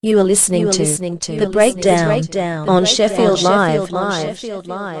You are listening to The Breakdown on Sheffield Live.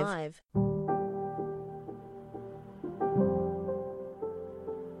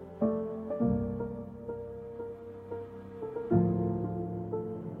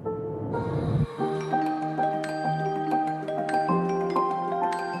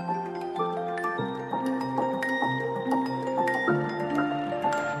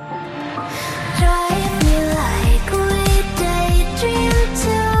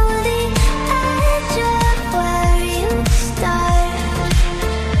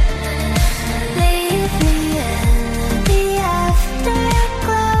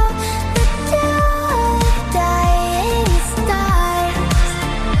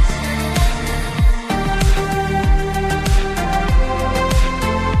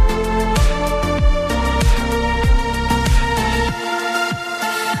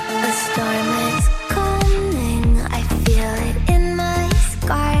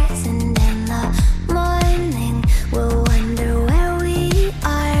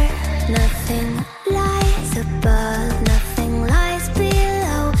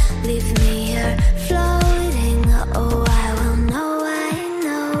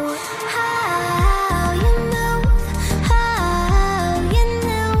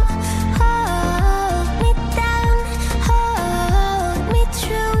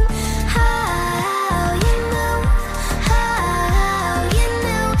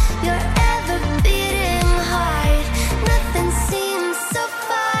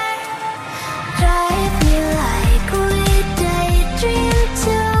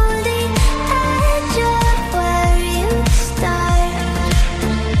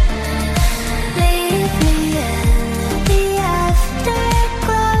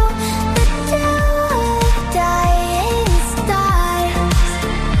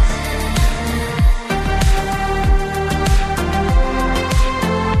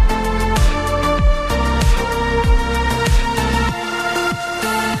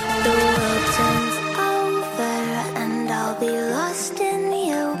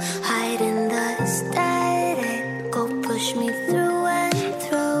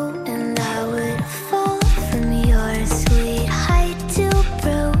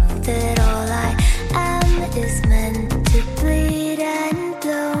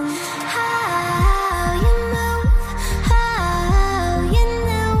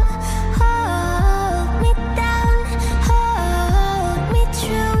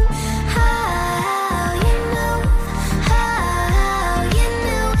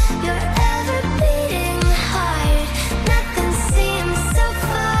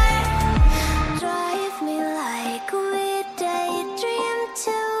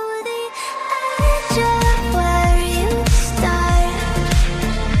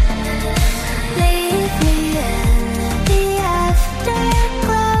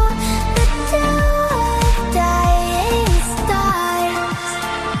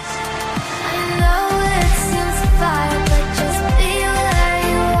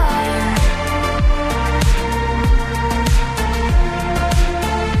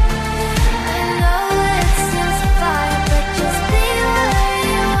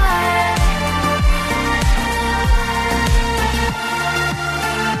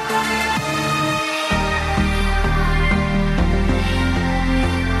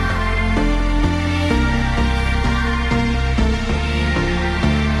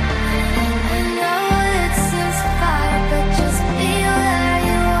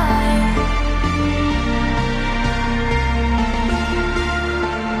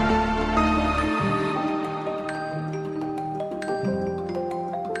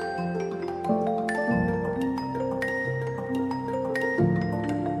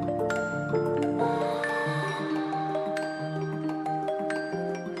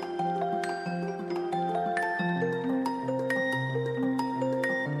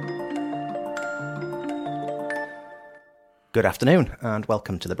 Good afternoon and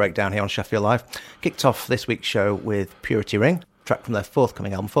welcome to The Breakdown here on Sheffield Live. Kicked off this week's show with Purity Ring, track from their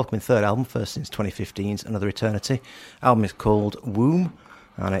forthcoming third album, first since 2015's Another Eternity. Album is called Womb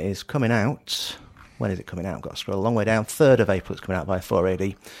and it is coming out, when is it coming out? I've got to scroll a long way down, 3rd of April it's coming out by 4AD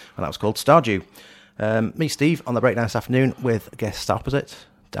and that was called Stardew. Me, Steve, on The Breakdown this afternoon with a guest opposite,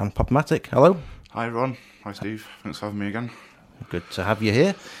 Dan Popomatic. Hello. Hi Ron, hi Steve, thanks for having me again. Good to have you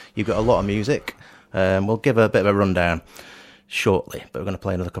here. You've got a lot of music. We'll give a bit of a rundown shortly, but we're going to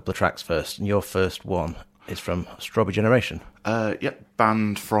play another couple of tracks first. And your first one is from Strawberry Generation.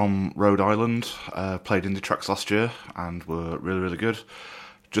 Band from Rhode Island, played indie tracks last year and were really, really good.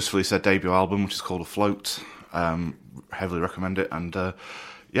 Just released their debut album, which is called Afloat. Heavily recommend it. And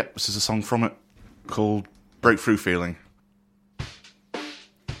this is a song from it called Breakthrough Feeling.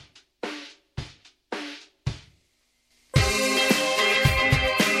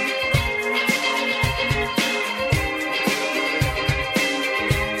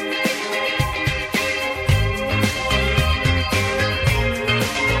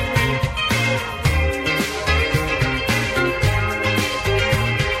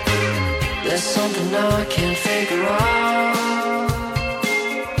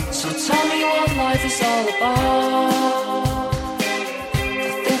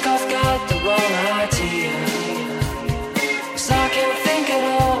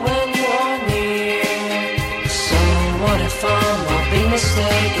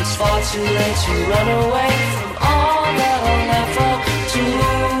 too late to run away from all that I'll never do.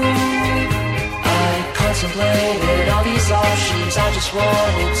 I contemplated all these options, I just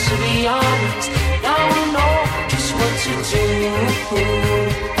wanted to be honest. Now I know just what to do.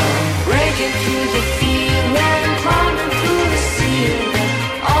 I'm breaking through the feeling, climbing through the ceiling.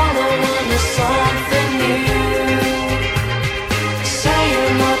 All I want is something new. Say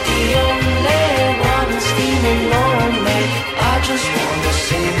you're not the only one who's feeling lonely. I just wanna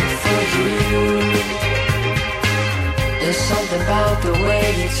sing for you. There's something about the way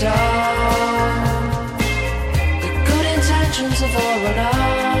you talk, the good intentions have all run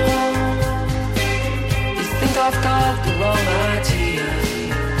out. You think I've got the wrong idea,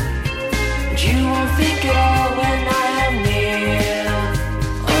 but you won't think it all when I am near.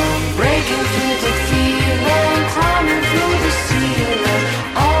 I'm breaking through the feeling, climbing through the ceiling.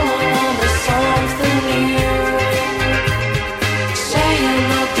 All I want is something new. Say you're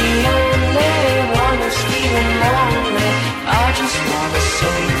not the only one who's feeling lonely. I just wanna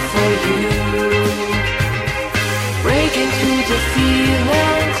sing for you. Breaking through the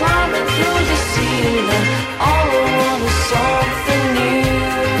feeling, climbing through the ceiling. All I want is something new.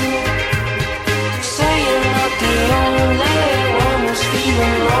 Say you're not the only one who's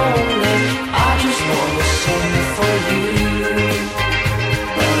feeling lonely. I just wanna sing for you.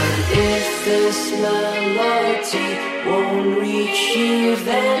 But if this melody won't reach you,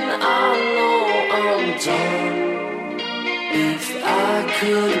 then I know I'm done. If I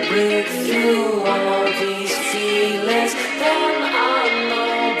could break through all these feelings, then I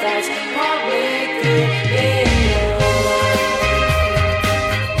know that's probably good enough.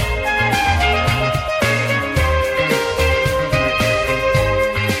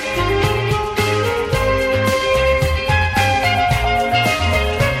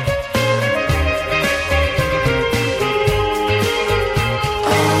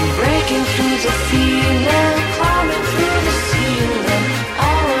 I'm breaking through the feeling, climbing through the ceiling.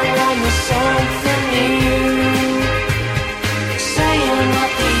 All I want is something new. Say you're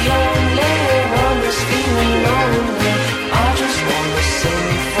not the only one that's feeling lonely. I just wanna sing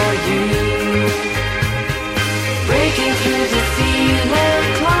for you. Breaking through the feeling,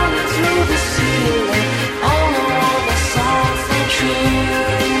 climbing through the ceiling. All I want is something true.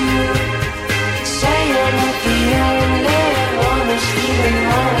 Say you're not the only one that's feeling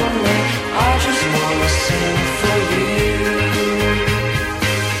lonely. I just wanna sing for you.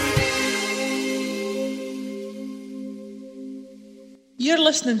 You're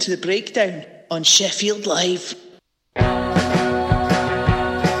listening to The Breakdown on Sheffield Live.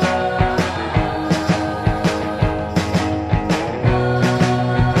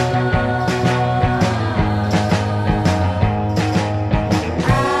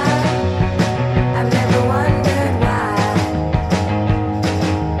 I've never wondered why.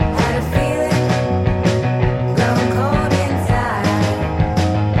 Had a feeling, growing cold inside.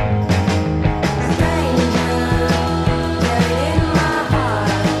 Stranger, buried in my heart.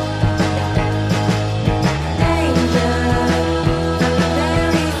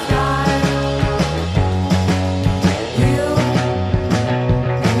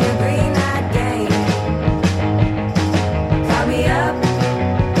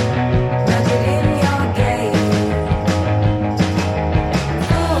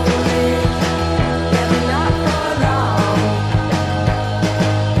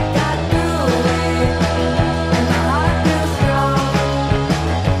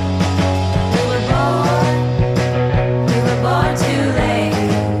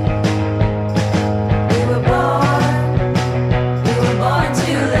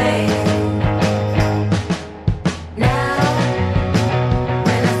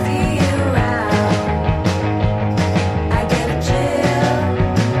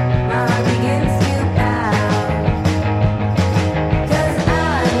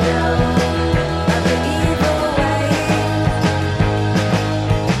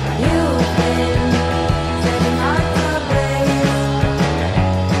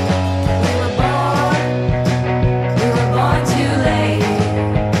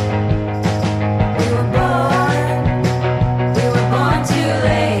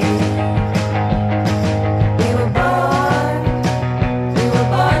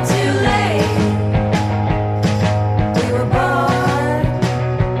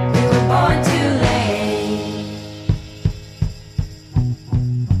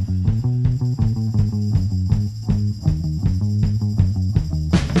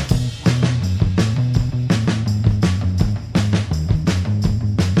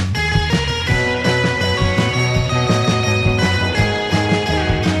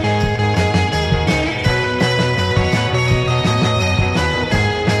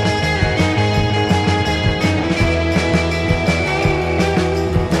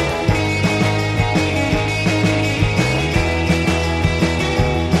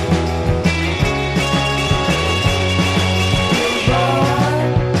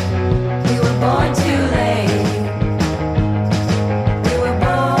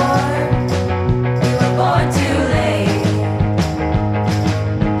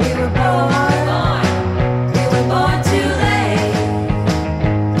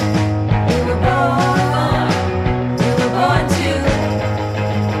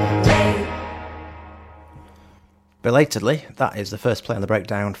 belatedly, that is the first play on the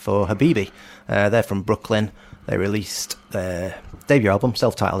breakdown for Habibi. They're from Brooklyn. They released their debut album,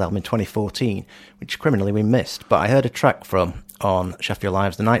 self-titled album, in 2014, which criminally we missed. But I heard a track from on Sheffield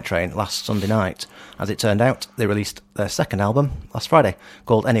Live's The Night Train last Sunday night. As it turned out, they released their second album last Friday,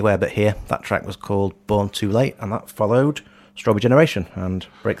 called Anywhere But Here. That track was called Born Too Late, and that followed Strawberry Generation and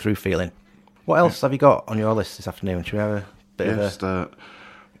Breakthrough Feeling. What else have you got on your list this afternoon? Should we have a bit of a...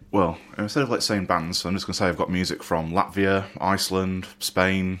 Well, instead of saying bands, I'm just going to say I've got music from Latvia, Iceland,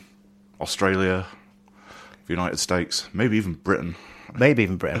 Spain, Australia, the United States, maybe even Britain. Maybe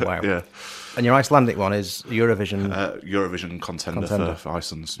even Britain, wow. Yeah. And your Icelandic one is Eurovision... Eurovision contender. For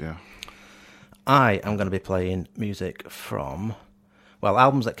Iceland's, yeah. I am going to be playing music from... Well,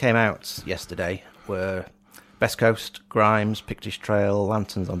 albums that came out yesterday were Best Coast, Grimes, Pictish Trail,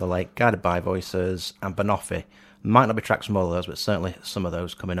 Lanterns on the Lake, Guided by Voices, and Banoffee. Might not be tracks from all of those, but certainly some of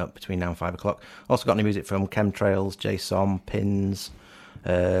those coming up between now and 5 o'clock. Also got new music from Chemtrails, J-Som, Pins,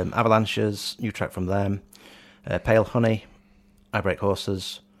 Avalanches, new track from them, Pale Honey, I Break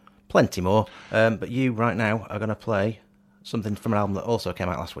Horses, plenty more. But you, right now, are going to play something from an album that also came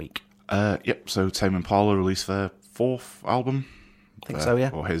out last week. Yep, so Tame Impala released their 4th album. I think so, yeah.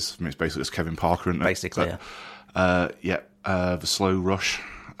 Or his, I mean, it's basically just Kevin Parker, isn't it? Basically, but, yeah. The Slow Rush.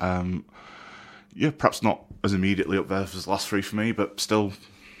 Perhaps not as immediately up there as the last 3 for me, but still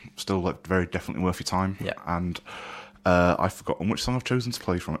like very definitely worth your time. Yeah. And I've forgotten which song I've chosen to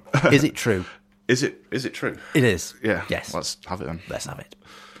play from it. Is it true? Is it true? It is. Yeah. Yes. Let's have it then. Let's have it.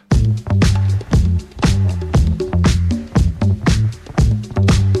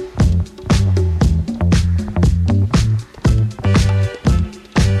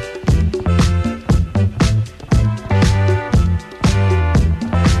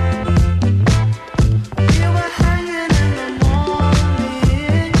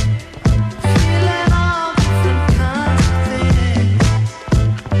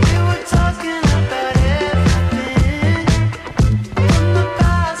 Talking about everything from the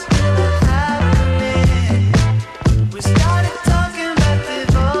past to the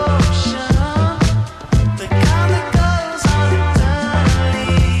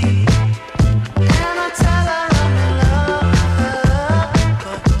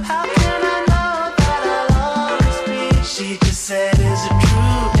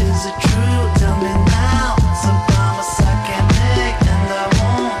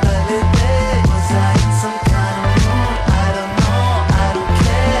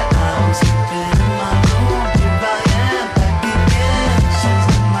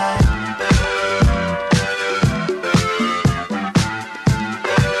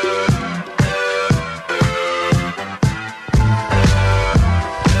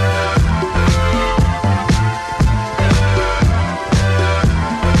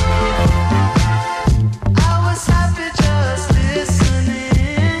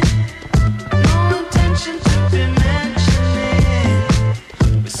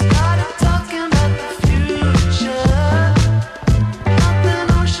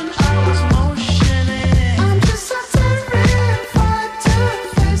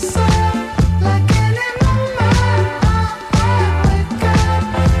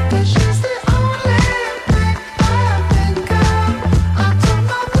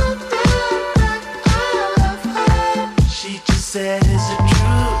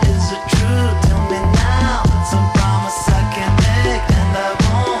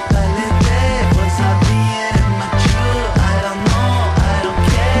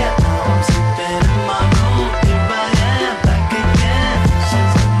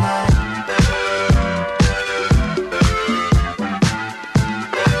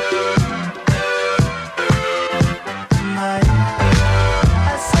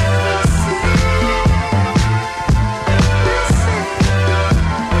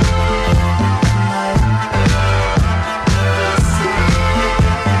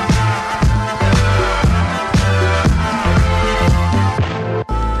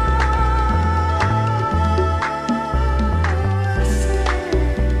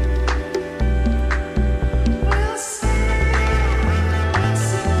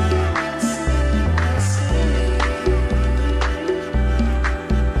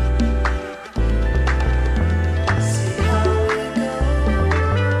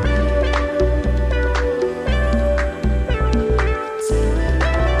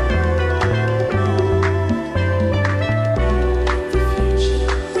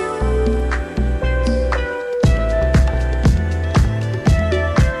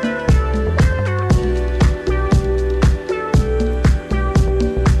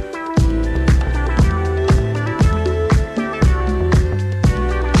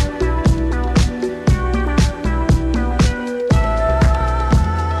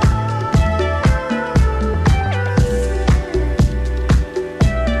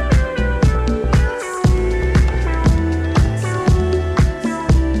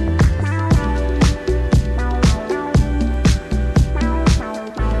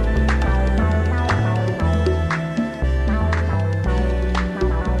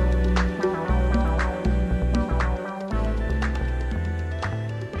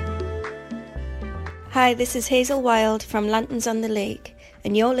Hi, this is Hazel Wild from Lanterns on the Lake,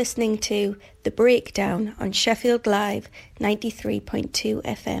 and you're listening to The Breakdown on Sheffield Live 93.2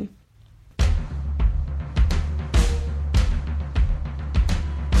 FM.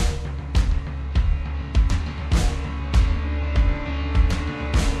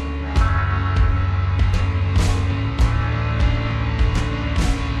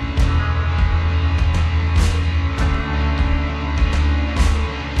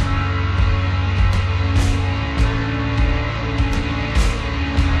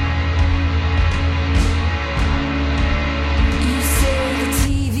 You say the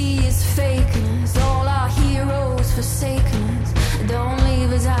TV is faking us, all our heroes forsaken us. Don't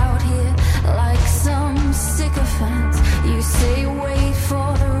leave us out here like some sycophants. You say wait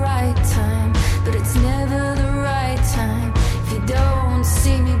for the right time, but it's never the right time. If you don't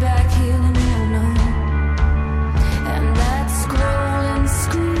see me back here, then you'll know. And that scrolling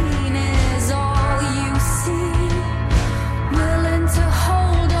screen is all you see, willing to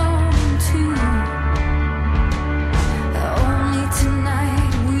hold on to. Only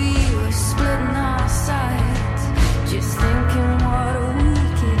tonight we were splitting our sides, just thinking what a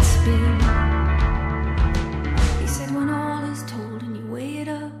week it's been. He said when all is told and you weigh it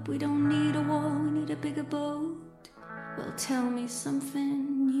up, we don't need a wall, we need a bigger boat. Well, tell me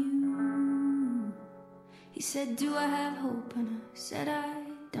something new. He said, do I have hope? And I said I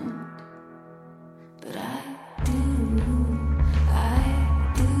don't, but I do, I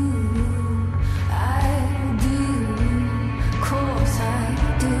do, I do, course I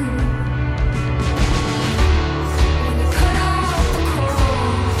do. When you cut out the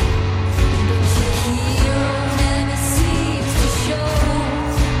cord, but your hero never seems to show.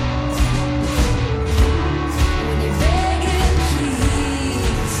 When you beg and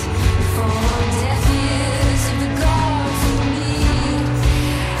please for deaf ears of the gods who need,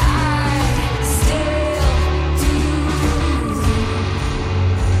 I still do.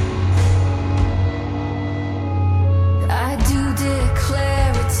 I do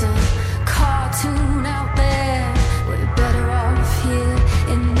declare it's a cartoon out there. We're better off here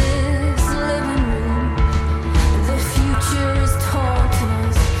in this living room. The future is taunting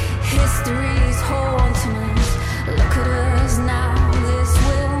us, history is haunting us. Look at us now, this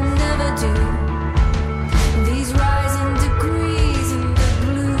will never do. These rising degrees and the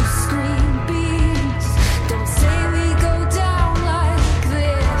blue screen beams don't say we go down like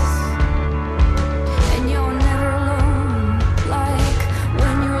this. And you're never alone, like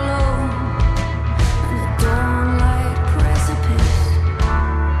when you're alone on the dawnlight precipice.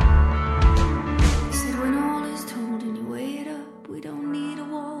 He said when all is told and you weigh it up, we don't need a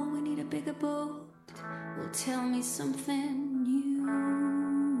wall, we need a bigger boat. Well, tell me something new.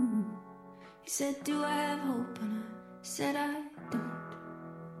 He said, do I have hope? And I said I don't,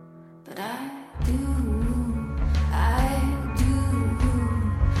 but I do, I do,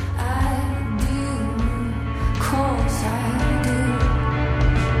 I do, course I do.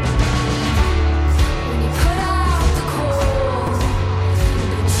 When you put out the cord,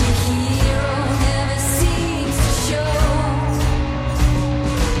 but your hero never seems to show.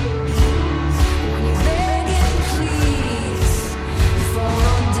 When you beg and please for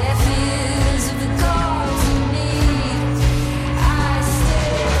deaf ears of the gods who need, I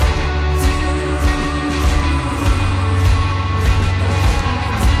still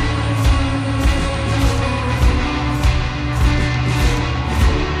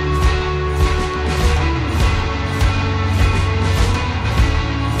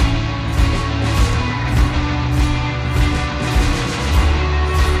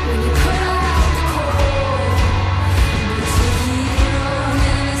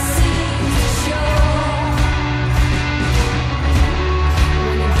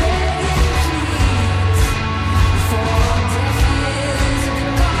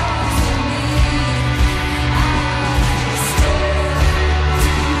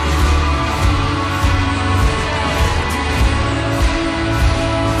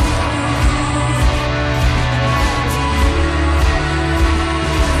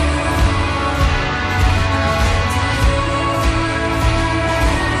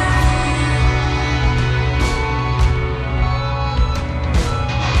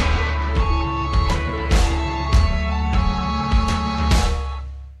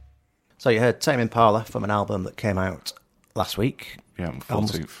So you heard Tame Impala from an album that came out last week. Yeah,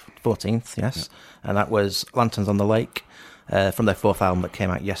 14th. 14th, yes. And that was Lanterns on the Lake from their fourth album that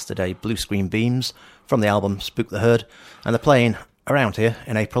came out yesterday, Blue Screen Beams, from the album Spook the Herd. And they're playing around here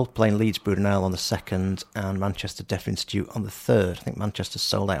in April, playing Leeds Brudenell on the 2nd and Manchester Deaf Institute on the 3rd. I think Manchester's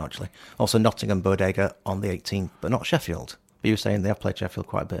sold out, actually. Also Nottingham Bodega on the 18th, but not Sheffield. But you were saying they have played Sheffield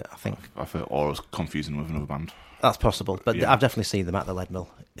quite a bit, I think. I feel, or I was confusing with another band. That's possible, but Yeah. I've definitely seen them at the Lead Mill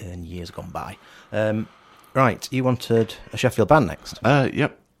in years gone by. Right, you wanted a Sheffield band next.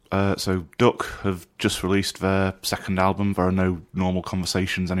 Yep. So Duck have just released their second album. There are no normal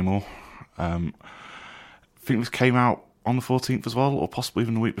conversations anymore. I think this came out on the 14th as well, or possibly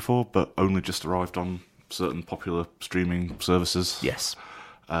even the week before, but only just arrived on certain popular streaming services. Yes.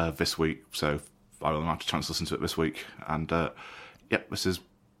 This week, so I only had a chance to listen to it this week. And this is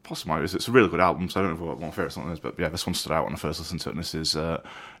possibly it's a really good album. So I don't know what my favourite song is, but yeah, this one stood out when I first listened to it. And this is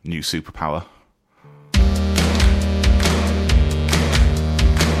New Superpower.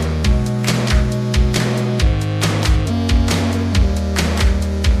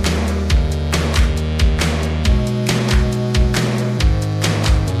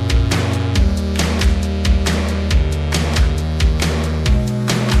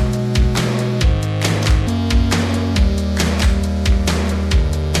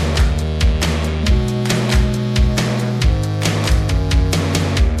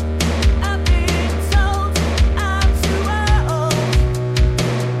 I've been told I'm too old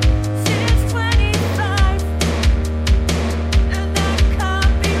since 25, and that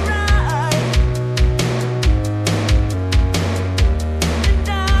can't be right. And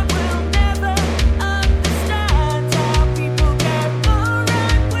I will never understand how people get more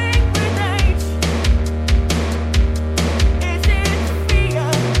right wing with age. Is it fear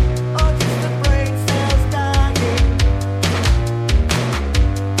or just the brain cells dying?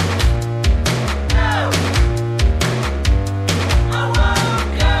 No, I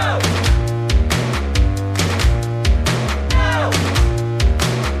won't go. No,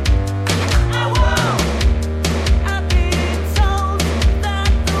 I won't. I've been told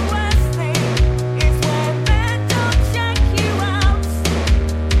that the worst thing is when men don't check you out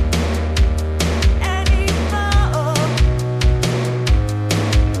anymore.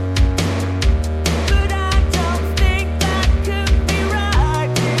 But I don't think that could be right.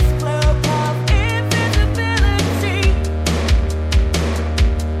 This club of invisibility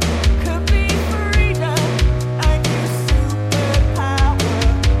could be freedom, a new superpower.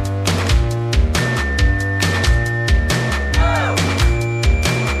 Oh,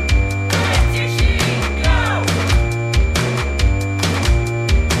 where did she go?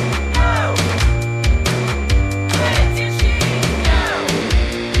 Oh, where did she go?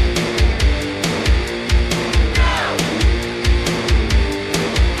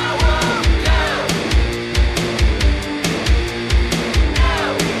 I won't go.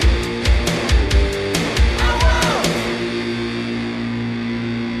 I won't.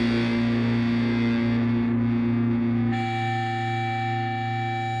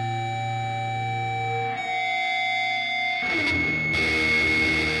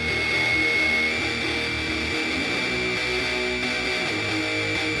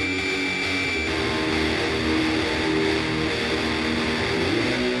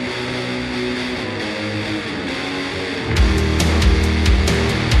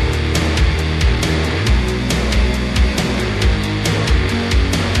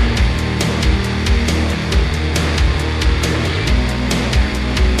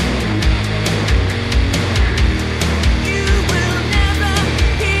 You will never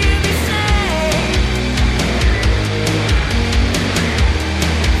hear me say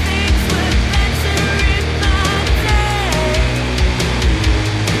things were better in my day.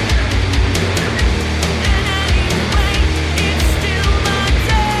 And anyway, it's still my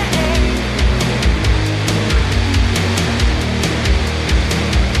day.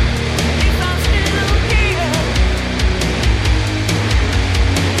 If I'm still here,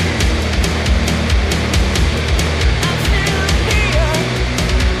 I'm still here.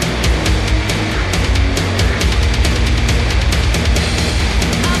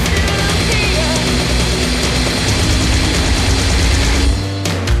 I'm still here.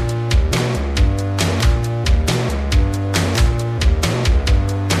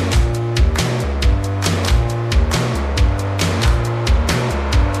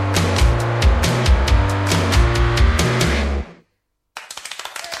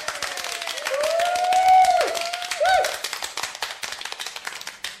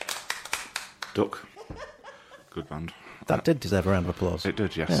 Duck. Good band. That did deserve a round of applause. It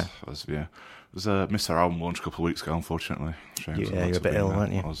did, yes. Yeah. Missed our album launch a couple of weeks ago, unfortunately. Shame. Yeah, So you were a lots bit of ill, being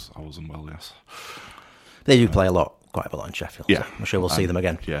weren't there. you? I was unwell, yes. They do play quite a lot in Sheffield. Yeah. So I'm sure we'll see them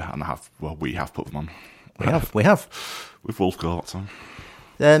again. Yeah, and we have put them on. We have. With Wolfgirl that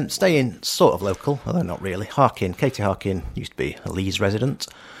time. Staying sort of local, although not really. Harkin, Katie Harkin used to be a Leeds resident,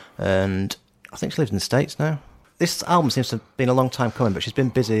 and I think she lives in the States now. This album seems to have been a long time coming, but she's been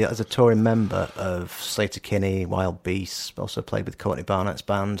busy as a touring member of Slater Kinney, Wild Beasts, also played with Courtney Barnett's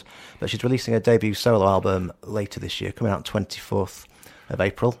band. But she's releasing her debut solo album later this year, coming out 24th of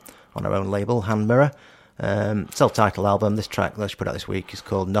April on her own label, Hand Mirror. Self-titled album. This track that she put out this week is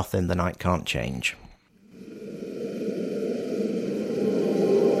called Nothing the Night Can't Change.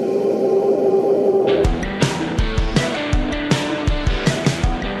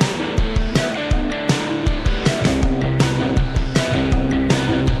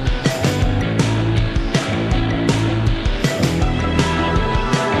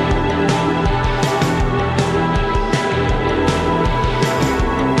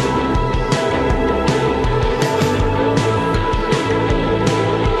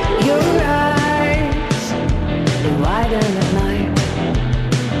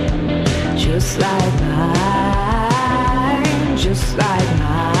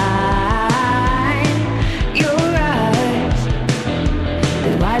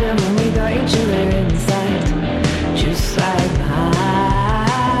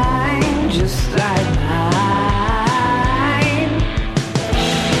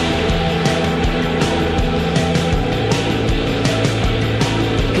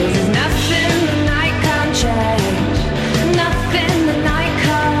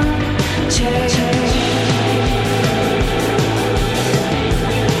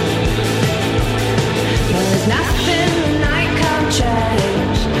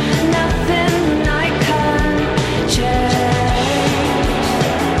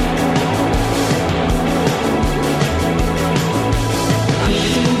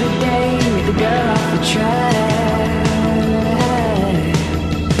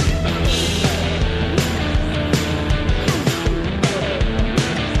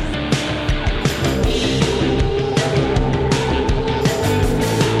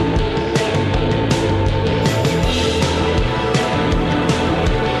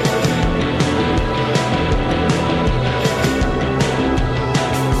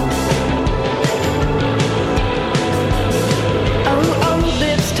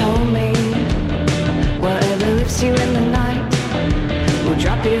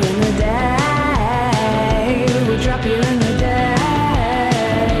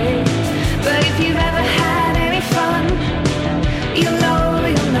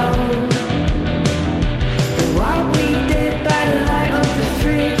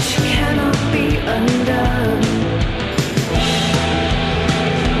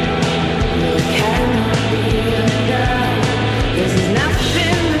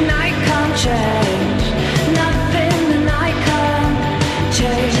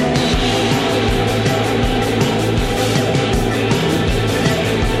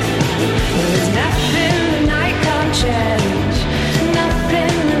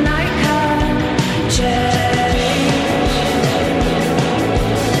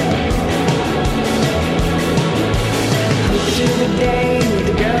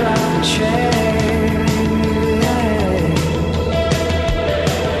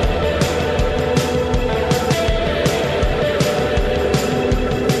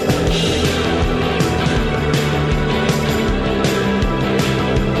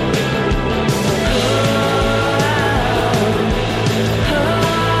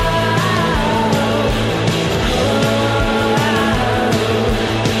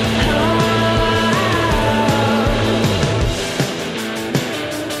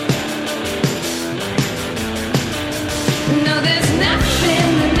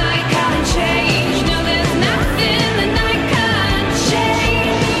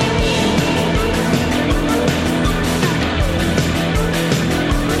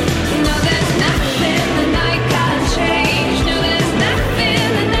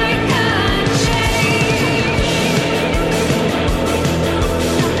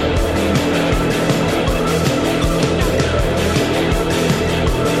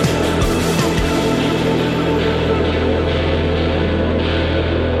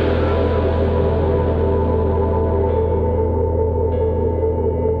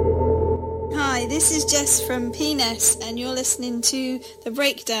 From Penis, and you're listening to The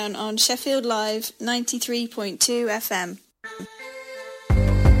Breakdown on Sheffield Live 93.2 FM.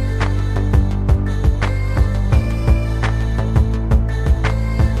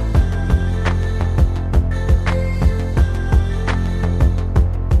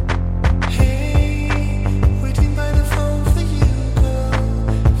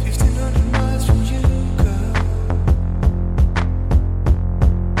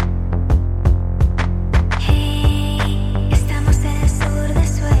 Estamos en el sur de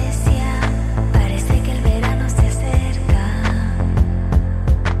Suecia, parece que el verano se acerca.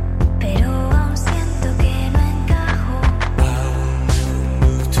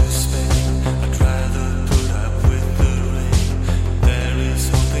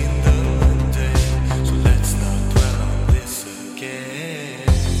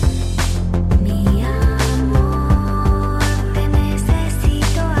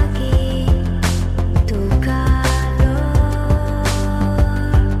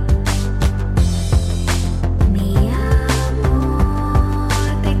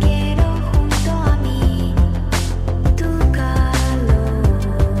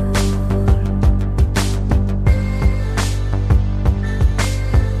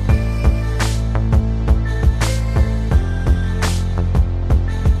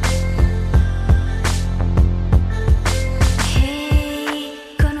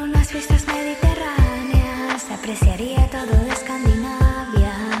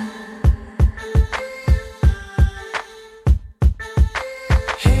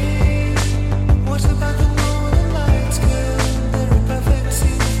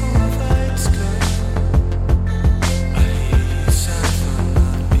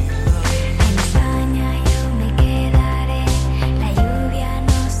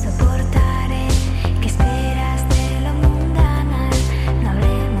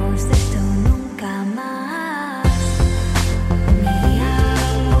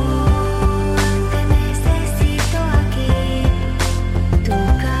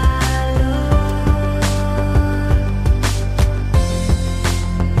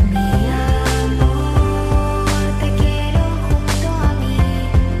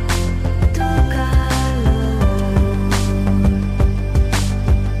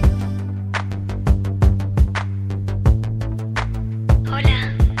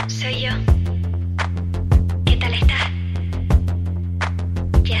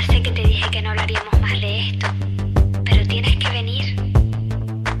 no hablaríamos más de esto, pero tienes que venir.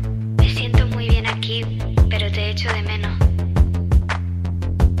 Me siento muy bien aquí, pero te echo de menos.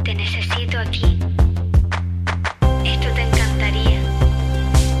 Te necesito aquí. Esto te encantaría.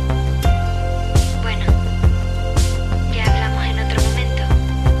 Bueno, ya hablamos en otro momento.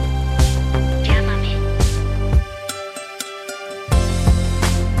 Llámame.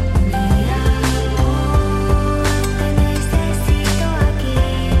 Mi amor, te necesito aquí.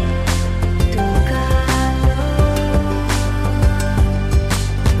 Tu calor.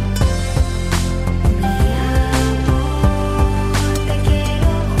 Mi amor, te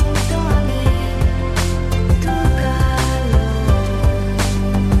quiero junto a mí. Tu calor.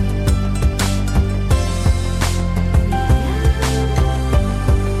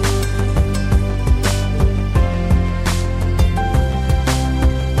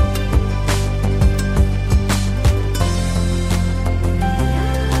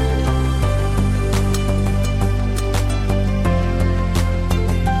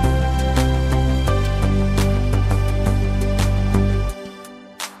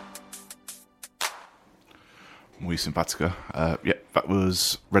 Muy Simpatica. That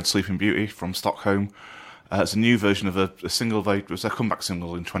was Red Sleeping Beauty from Stockholm. It's a new version of a single. It was a comeback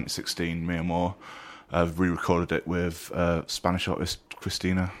single in 2016, Mi Amor. I've re-recorded it with Spanish artist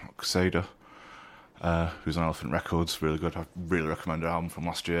Cristina Quesada, who's on Elephant Records. Really good. I really recommend her album from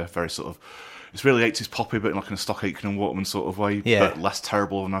last year. Very sort of, it's really 80s poppy, but in like in a Stock Aitken and Waterman sort of way, Yeah. but less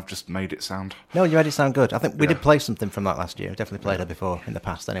terrible than I've just made it sound. No, you made it sound good. I think we Yeah. did play something from that last year. We definitely played it before in the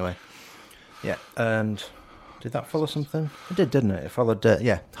past anyway. Yeah, and did that follow something? It did, didn't it? It followed,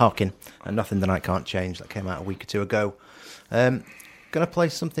 Harkin, and Nothing the Night Can't Change, that came out a week or two ago. Going to play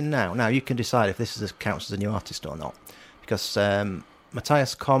something now. Now, you can decide if this counts as a new artist or not, because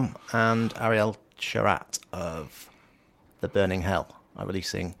Matthias Kom and Ariel Charat of The Burning Hell are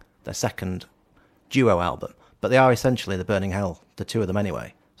releasing their second duo album, but they are essentially The Burning Hell, the two of them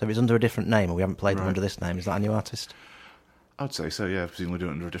anyway. So if it's under a different name and we haven't played them Right. under this name, is that a new artist? I'd say so, yeah. Presumably do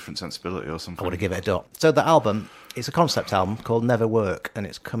it under a different sensibility or something. I want to give it a dot. So the album is a concept album called Never Work, and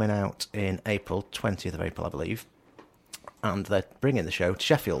it's coming out in April, 20th of April, I believe. And they're bringing the show to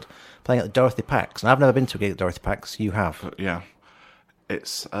Sheffield, playing at the Dorothy Pax. And I've never been to a gig at Dorothy Pax. You have. But, yeah.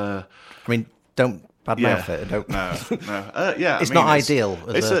 It's... I mean, don't badmouth it. Don't. No. Yeah, It's I mean, not ideal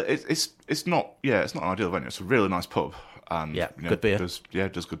as It's not. Yeah, it's not an ideal venue. It's a really nice pub, and Yeah, good beer.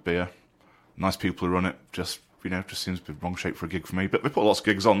 Does good beer. Nice people who run it. Just seems to be wrong shape for a gig for me. But they put lots of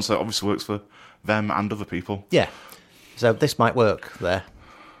gigs on, so it obviously works for them and other people. Yeah. So this might work there.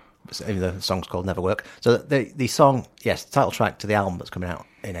 Even though the song's called Never Work. So the song, yes, the title track to the album that's coming out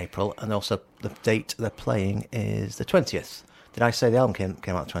in April, and also the date they're playing is the 20th. Did I say the album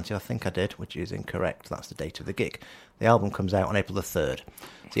came out the 20th? I think I did, which is incorrect. That's the date of the gig. The album comes out on April the 3rd.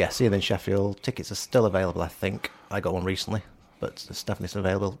 So yeah, see them in Sheffield. Tickets are still available, I think. I got one recently, but it's definitely still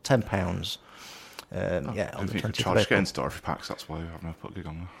available. £10. On the I think you 20th could of charge April. getting to Dorothy Pax. That's why I've never put a gig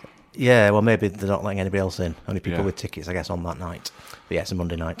on there. Yeah, well, maybe they're not letting anybody else in. Only people Yeah. with tickets, I guess, on that night. But yeah, it's a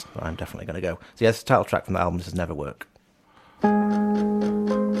Monday night. But I'm definitely going to go. So yeah, the title track from the album is Never Work. You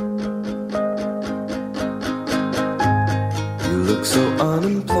look so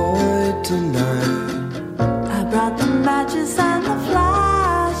unemployed tonight. I brought the matches and the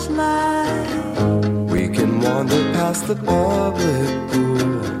flashlight We can wander past the public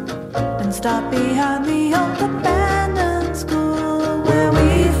pool and stop behind the old abandoned school where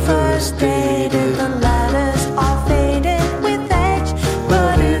we first dated. The letters are faded with age,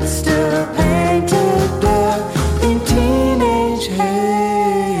 but it's still painted there in teenage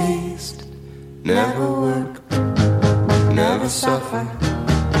haste. Never work, never suffer.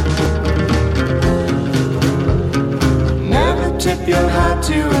 Never tip your hat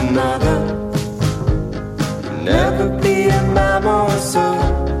to another. Never be a mom or a son.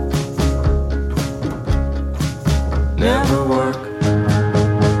 Never work.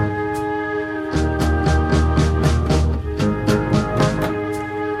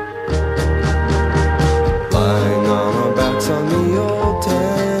 Lying on our backs on the old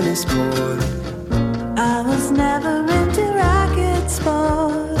tennis court. I was never into racket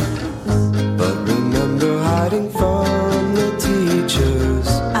sports. But remember hiding from the teachers.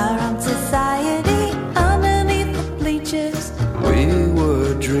 Our own society underneath the bleachers. We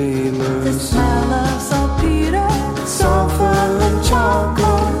were The dreamers. smell of saltpeter, Sulfur and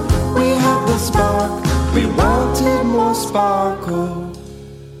charcoal. We had the spark. We wanted more sparkle.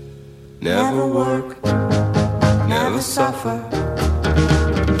 Never work, never suffer.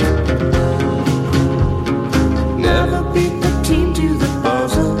 Never beat the team to the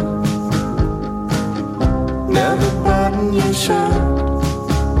buzzer. Never button your shirt.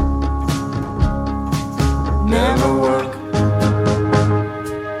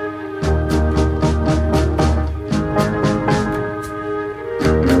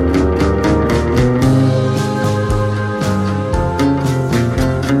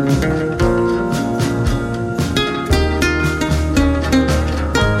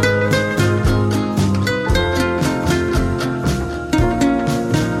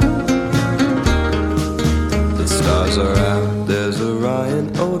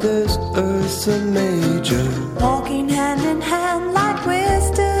 there's Ursa Major. Walking hand in hand like we're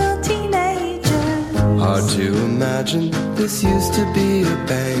still teenagers. Hard to imagine this used to be a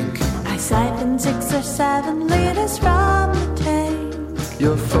bank. I siphoned 6 or 7 liters from the tank.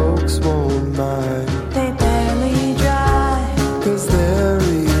 Your folks won't mind, They barely dry, 'cause they're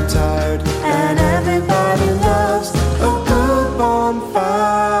retired. and everybody loves a good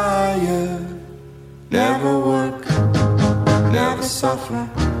bonfire. Never work, never suffer.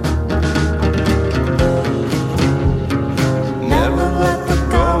 Never let the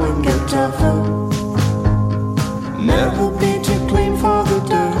going get tougher. Never be too clean for the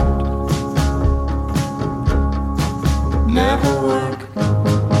dirt. Never work,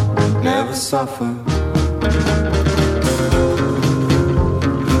 never suffer.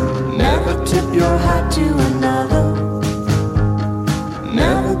 Never tip your hat to another.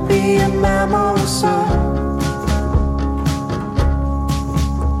 Never be a ma'am or a sir.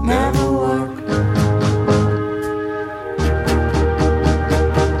 Never work.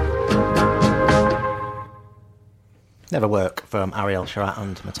 Never Work from Ariel Sharat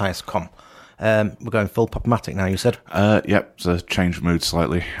and Matthias Komm. We're going full Pop-O-Matic now, you said? Yep, it's a change of mood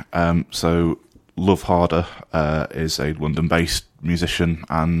slightly. So Love Harder is a London-based musician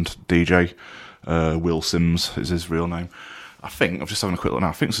and DJ. Will Sims is his real name. I think, I'm just having a quick look now,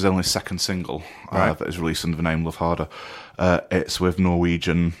 I think this is only his second single that is released under the name Love Harder. It's with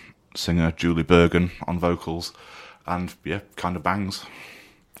Norwegian singer Julie Bergen on vocals, and yeah, kind of bangs.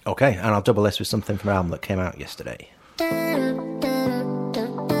 Okay, and I'll double this with something from an album that came out yesterday. I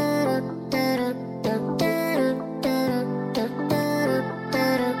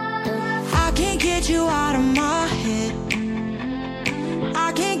can't get you out of my head.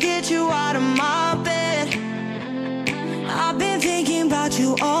 I can't get you out of my bed. I've been thinking about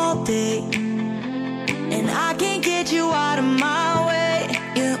you all day, and I can't get you out of my way.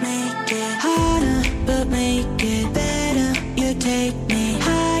 You make it harder, but make it better. You take me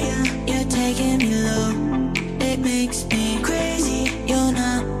higher, you're taking me low. It makes me crazy, you're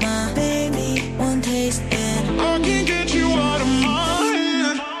not my baby. One taste and I can't get you out of my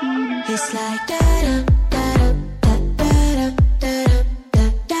head. It's like da-da, da-da, da-da, da-da,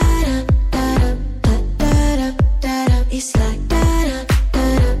 da-da, da-da, da-da, da-da. It's like da-da,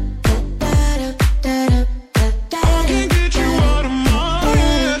 da-da, da-da, da-da, da-da. I can't get you out of my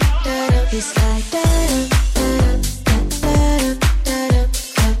head. It's like da-da, da-da, da-da, da-da, da-da. I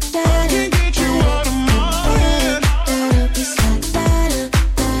can't get you out of my head. It's like da-da,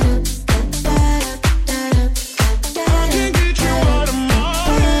 da-da, da-da, da-da, da-da. I can't get you out of my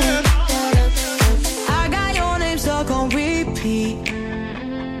head. I got your name stuck on repeat.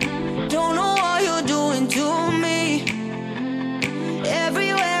 Don't know what you're doing to me.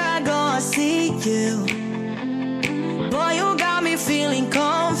 Everywhere I go, I see you. Boy, you got me feeling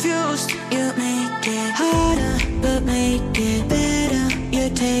confused. You make it harder, but make it better. You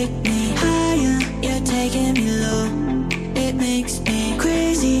take me higher, you're taking me low. It makes me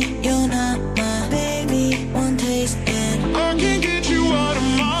crazy, you're not my baby. One taste and I can't get you out of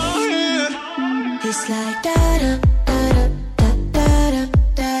my head. It's like da-da, da-da, da-da,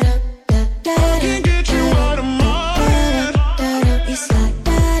 da-da, da-da. I can't get you out of my head. It's like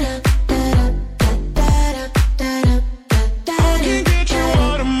da-da, da-da, da-da, da-da, da-da. I can't get you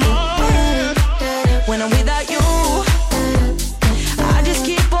out of my head. When I'm without you, I just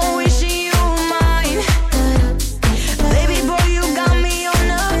keep on wishing you were mine. Baby boy, you got me on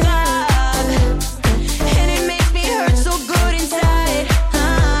the vibe, and it makes me hurt so good inside.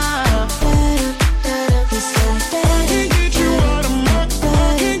 It's like I can't get you out of my, I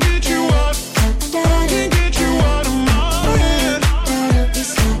can't get you out, I can't get you out of my head.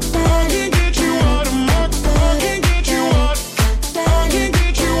 It's like I can't get you out of my, I can't get you out, I can't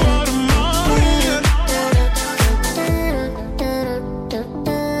get you out of my head.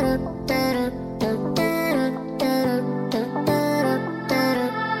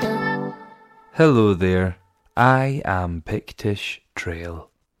 Hello there, I am Pictish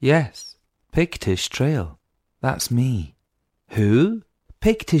Trail. Yes, Pictish Trail. That's me. Who?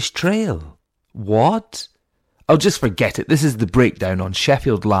 Pictish Trail. What? Oh, just forget it. This is The Breakdown on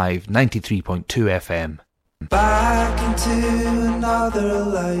Sheffield Live 93.2 FM. Back into another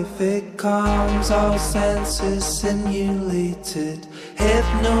life it comes, all senses simulated,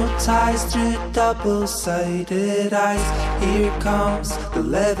 hypnotized through double-sided eyes. Here comes the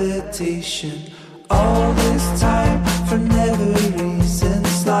levitation, all this time for never reason,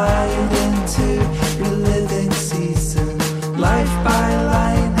 slide into reliving season, life by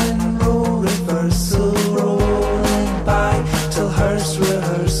line and role reversal, rolling by till hearse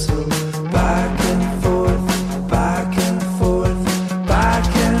rehearsal, back and forth, back and forth, back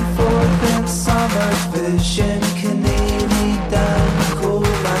and vision can lead me down cold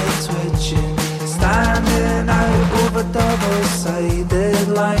light twitching, standing out over double-sided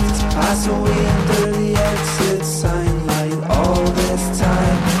lines, pass away under the exit sign light. All this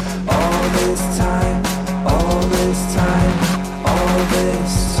time, all this time, all this time, all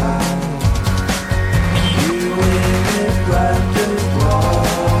this time. You win it round the wrong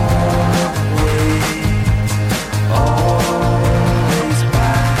way, always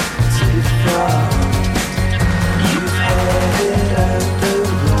back to front. You've headed out the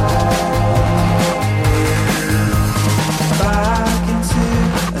wrong way, back into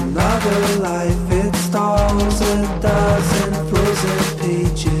another life. It stalls a dozen frozen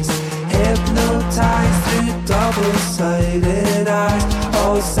pages, hypnotized through double-sided eyes,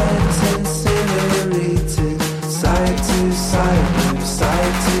 all sentence incinerated, side to side, move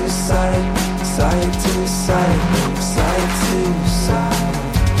side to side, side to side, move side to side.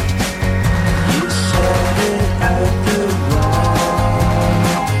 You said it out the wrong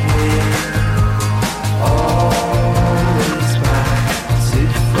way, always back to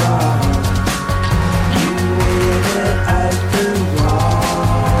front. You win it out the wrong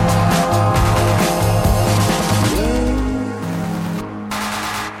way,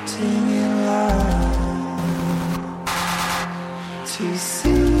 singing loud to see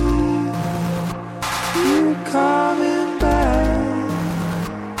you coming back.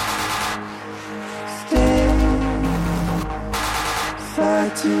 Stay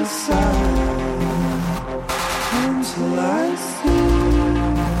side to side until I see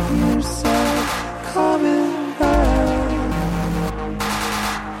yourself coming back.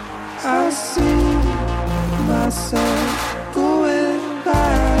 I see myself going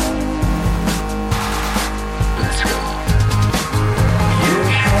back. Let's go. You're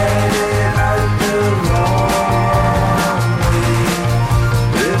headed out the wrong way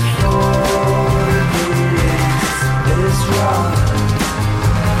before the race is run.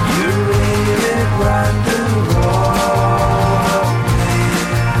 You're waving round the wrong way,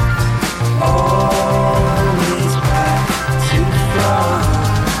 always back to front.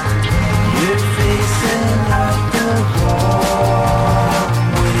 You're facing out the wrong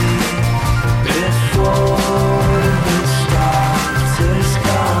way before the start is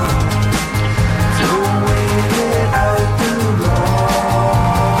gone. Don't wave it out the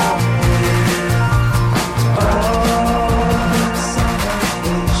wrong way. Oh, this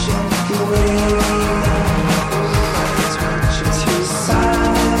salvation can wait. To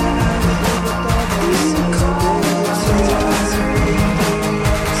side, we come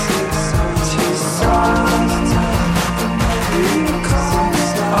to side, we come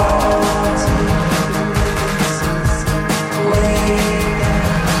all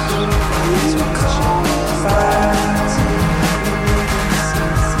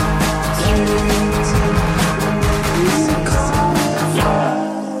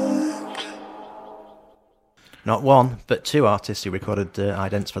Not one, but two artists who recorded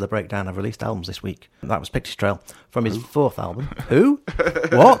idents for the breakdown have released albums this week. That was Pictish Trail from his fourth album. Who?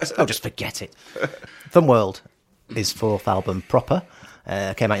 What? Oh, just forget it. Thumbworld, his fourth album proper,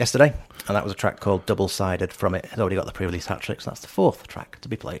 came out yesterday, and that was a track called Double Sided from it. He's already got the pre-release hat trick, so that's the fourth track to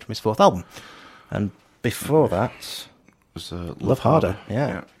be played from his fourth album. And before that was Love Harder.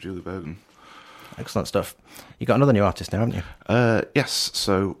 Yeah, Julie Bergen. Excellent stuff. You got another new artist now, haven't you? Yes,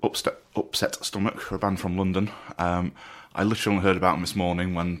 so Upset Stomach, a band from London. I literally only heard about them this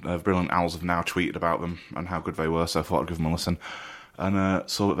morning when Brilliant Owls have now tweeted about them and how good they were, so I thought I'd give them a listen. And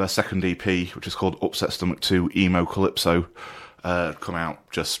saw that their second EP, which is called Upset Stomach 2 Emo Calypso, come out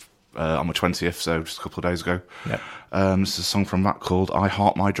just on the 20th, so just a couple of days ago. Yep. This is a song from that called I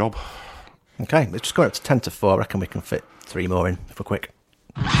Heart My Job. Okay, let's just go up to 10 to 4. I reckon we can fit 3 more in if we're quick.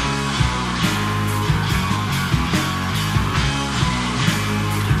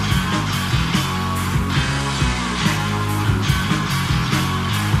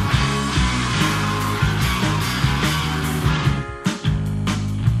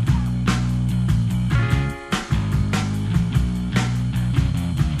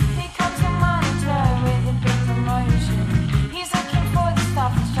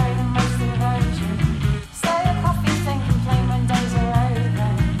 Stay a coffee, think and play when days are over.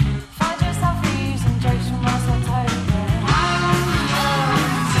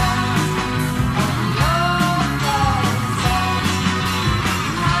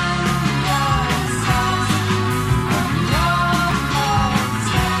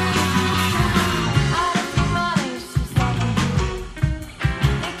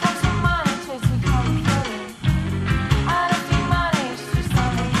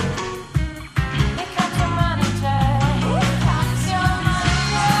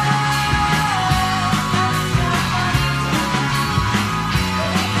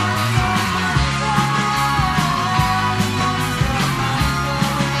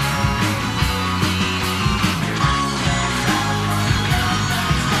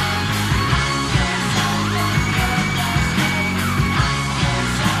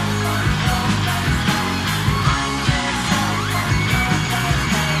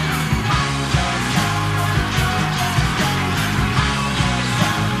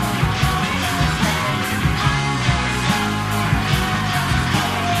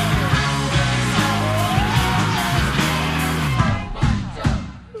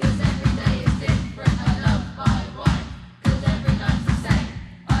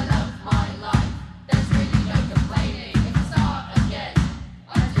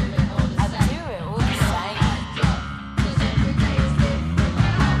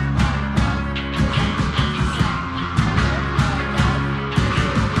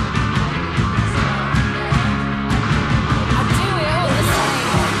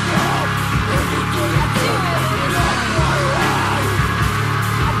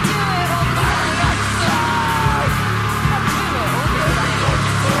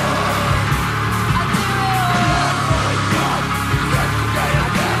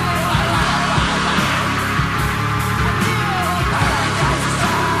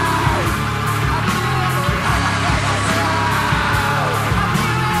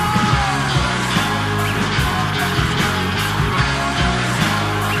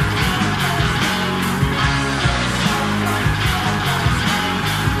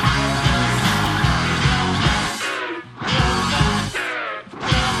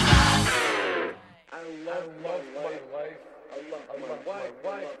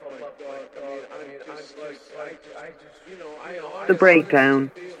 The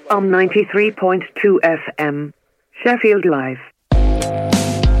Breakdown on 93.2 FM, Sheffield Live.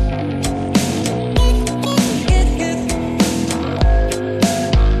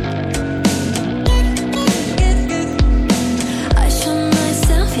 I showed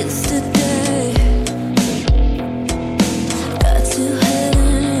myself yesterday. Got to heaven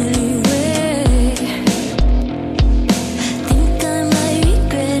anyway. Think I might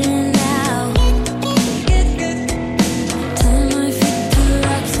regret it now. Turn my feet to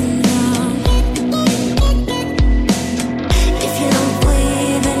rocks and down. If you don't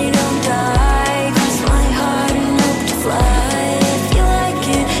bleed, then you don't die. Cross my heart and hope to fly. If you like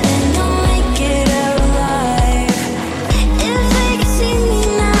it, then you'll make it out alive. If they could see me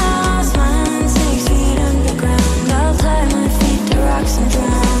now, smiling 6 feet underground, I'll tie my feet to rocks and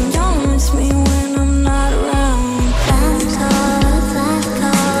drown. Don't miss me when I'm not around. That's cold.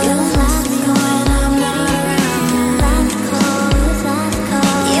 You'll miss me when I'm not around. That's cold.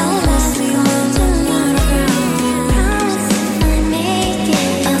 You'll miss me when I'm not around. Promise if I make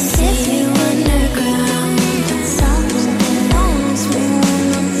it, I'll sit you underground. Don't miss me when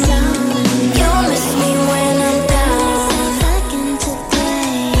I'm down. You'll miss me when I'm down. Second to play.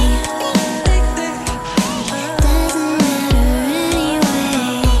 Doesn't matter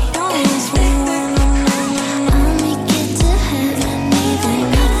anyway. Don't miss me when I'm down. I'll make it to heaven even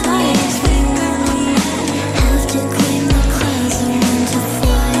if I miss me when we have to clean my clothes and run to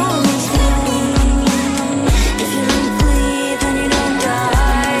fly. Don't miss me when if you don't bleed, then you don't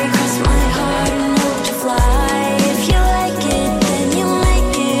die. Cross my heart and hope to fly. If you like it, then you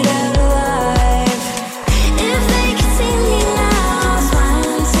make it out alive. If they could see me now,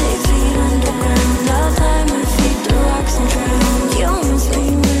 smiling 6 feet underground, I'll tie my feet to rocks and drown. You'll miss me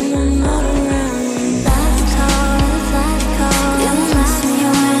when I'm not around. That's cold. You'll miss me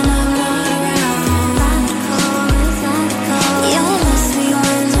when I'm not around. That's cold. You'll miss me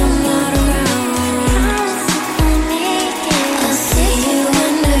when I'm not around. Promise if I make it, I'll see you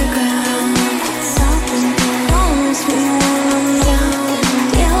underground. Don't miss me when I'm down.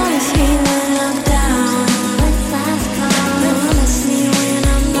 You'll miss me when I'm down. You'll miss me when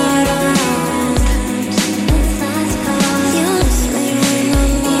I'm not around. You'll miss me when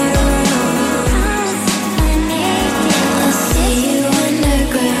I'm not around. Promise if I make it, I'll see you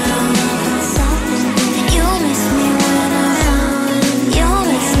underground. You'll miss me when I'm down. You'll miss me when I'm down. You'll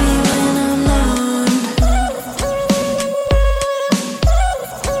miss me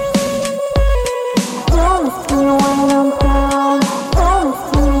when I'm down. You'll miss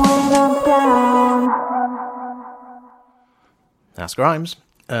me when I'm down. That's Grimes,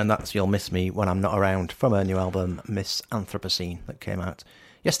 and that's You'll Miss Me When I'm Not Around from her new album Miss Anthropocene that came out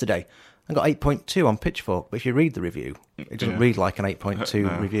yesterday and got 8.2 on Pitchfork. But if you read the review, it doesn't read like an 8.2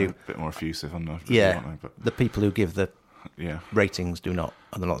 No, review. A bit more effusive on the review, Yeah, aren't they? But the people who give the yeah, ratings do not,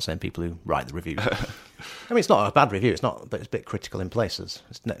 and they're not the same people who write the reviews. I mean, it's not a bad review, it's not, but it's a bit critical in places.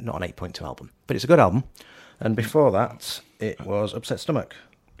 It's not an 8.2 album, but it's a good album. And before that, it was Upset Stomach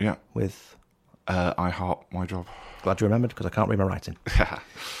yeah. with I Heart My Job. Glad you remembered, because I can't read my writing.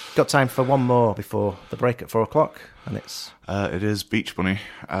 Got time for one more before the break at 4 o'clock, and it's... It is Beach Bunny.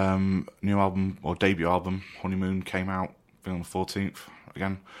 New album, or debut album, Honeymoon, came out on the 14th.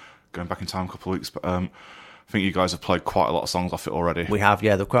 Again, going back in time a couple of weeks. But I think you guys have played quite a lot of songs off it already. We have,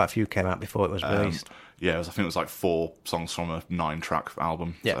 yeah. There were quite a few came out before it was released. Yeah, I think it was like 4 songs from a 9-track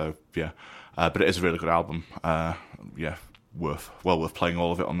album. Yeah. So, yeah. But it is a really good album. Yeah, well worth playing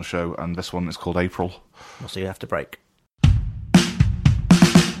all of it on the show. And this one is called April. We'll see you after break.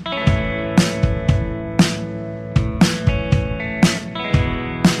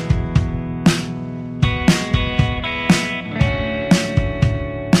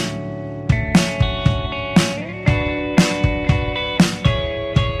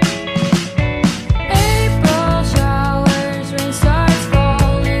 April showers, rain starts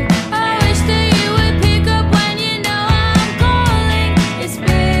falling. I wish that you would pick up when you know I'm calling. It's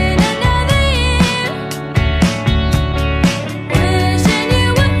been another year.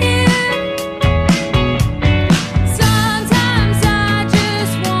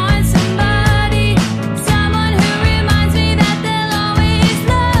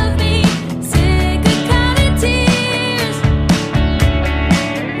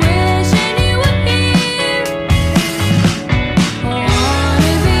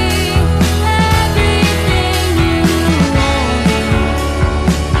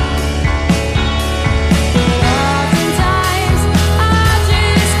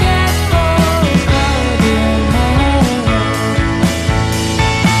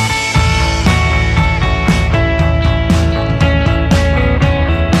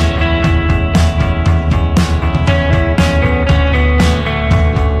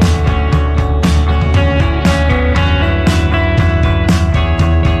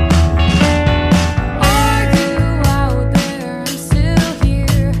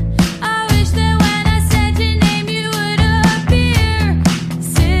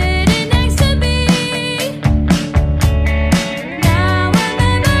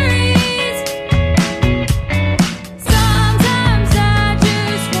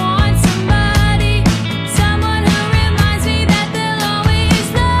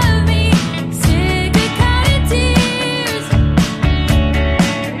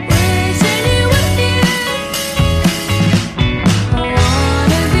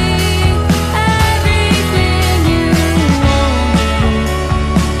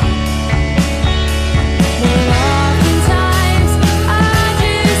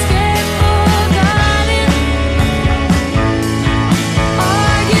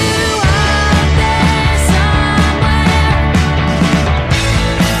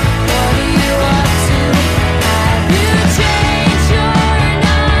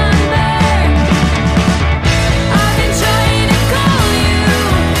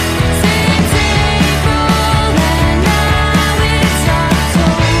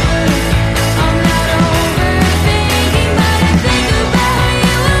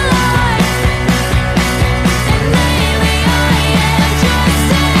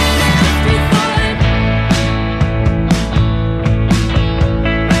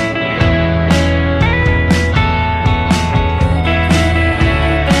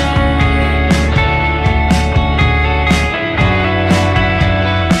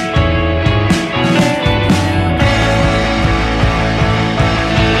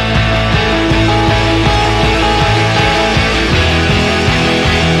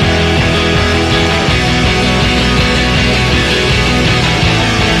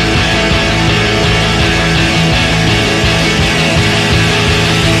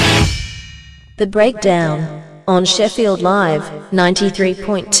 The Breakdown on Sheffield Live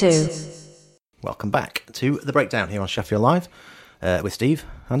 93.2. Welcome back to The Breakdown here on Sheffield Live with Steve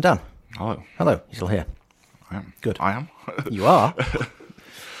and Dan. Hello. Hello, you still here? I am. Good. I am. You are?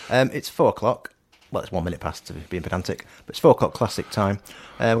 It's 4 o'clock. Well, it's 1 minute past to being pedantic, but it's 4 o'clock classic time.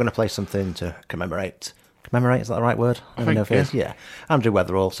 We're going to play something to commemorate. Commemorate, is that the right word? I think, know if it is. Yeah. Andrew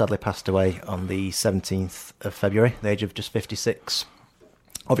Weatherall sadly passed away on the 17th of February, the age of just 56.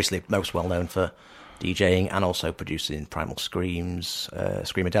 Obviously, most well known for DJing and also producing Primal Screams,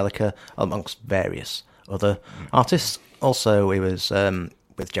 Screamadelica, amongst various other artists. Also, he was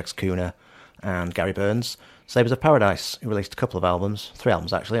with Jex Kuna and Gary Burns. Sabres of Paradise, who released a couple of albums, 3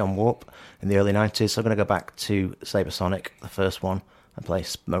 albums actually, on Warp in the early 90s. So I'm going to go back to Sabre Sonic, the first one, and play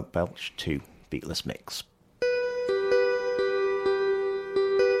Smoke Belch 2 Beatless Mix.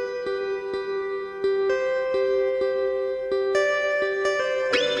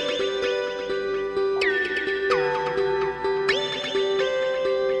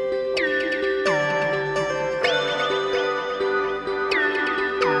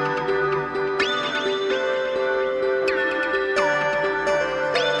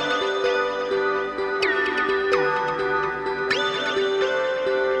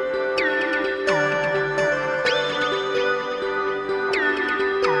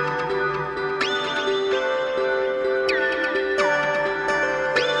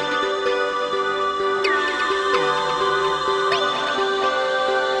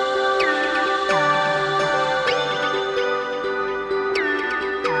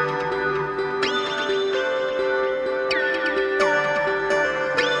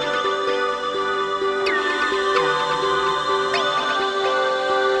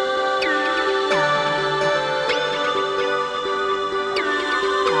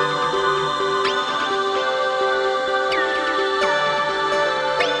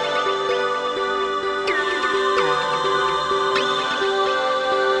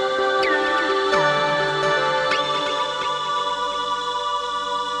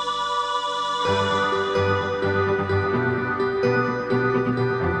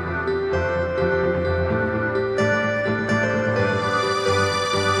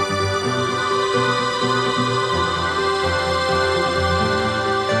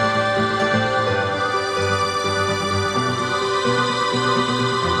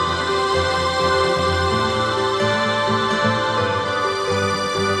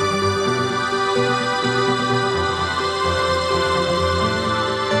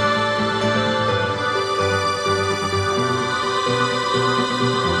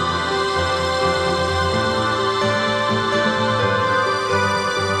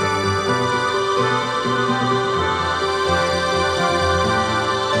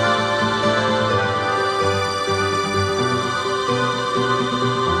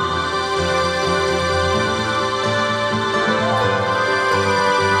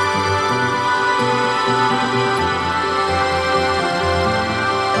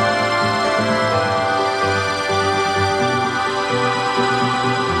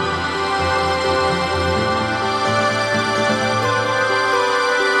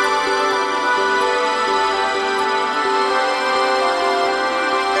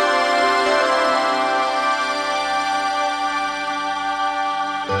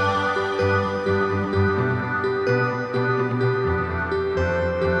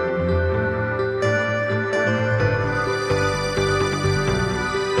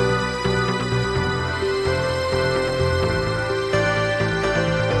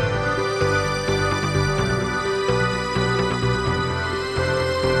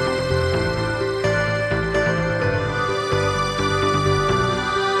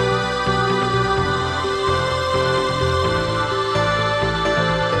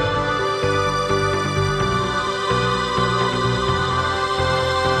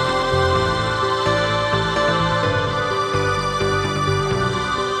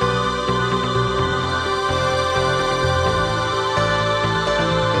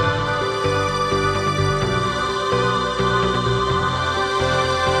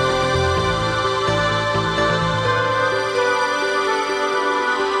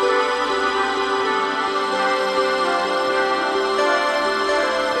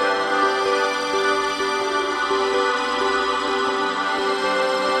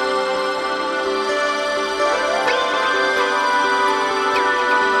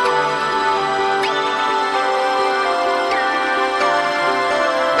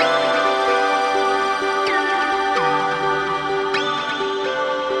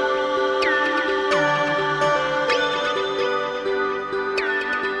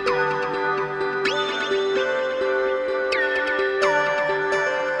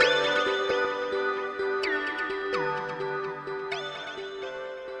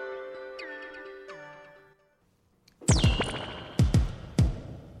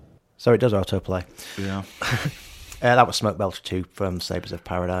 So it does autoplay. Yeah. That was Smoke Belcher 2 from Sabres of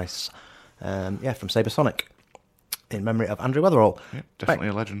Paradise. From Sabersonic. In memory of Andrew Weatherall. Yeah, definitely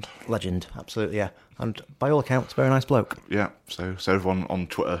a legend. Legend, absolutely, yeah. And by all accounts, very nice bloke. Yeah, so everyone on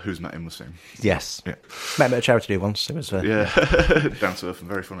Twitter who's met him was saying. Yes. Yeah. Met him at a charity do once. It was down to earth and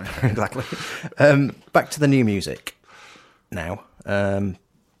very funny. Exactly. Back to the new music now. I'm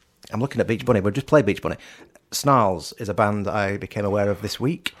looking at Beach Bunny. We'll just play Beach Bunny. Snarls is a band that I became aware of this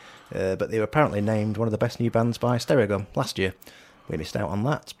week, but they were apparently named one of the best new bands by Stereogum last year. We missed out on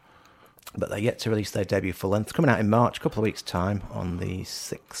that. But they're yet to release their debut full length, coming out in March, a couple of weeks' time, on the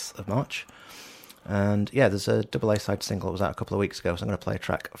 6th of March. And yeah, there's a double A-side single that was out a couple of weeks ago, so I'm going to play a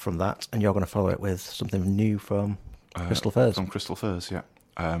track from that, and you're going to follow it with something new from Crystal Furs. From Crystal Furs, yeah.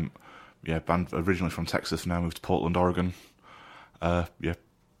 Band originally from Texas, now moved to Portland, Oregon. Well,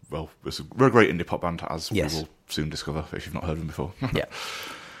 it's a great indie pop band, as we will soon discover if you've not heard of them before. Yeah.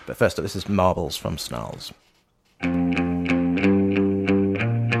 But first up, this is Marbles from Snarls.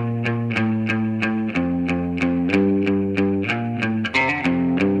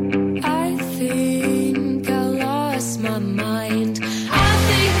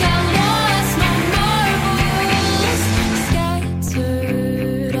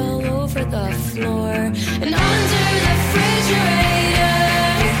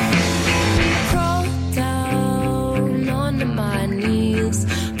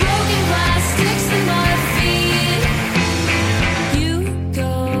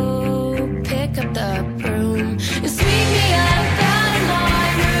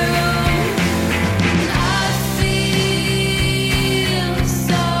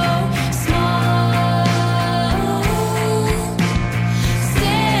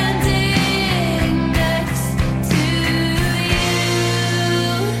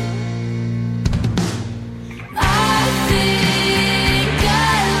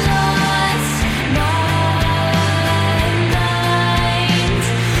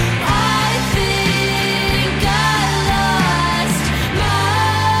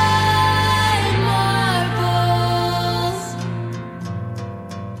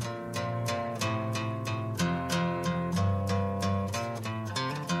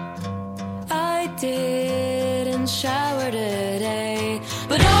 Didn't shower today,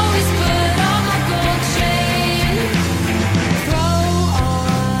 but always put on my gold chain. Throw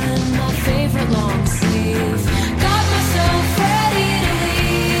on my favorite long sleeve. Got myself ready to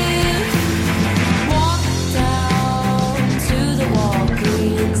leave. Walk down to the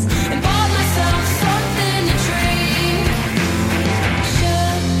Walgreens and bought myself something to drink.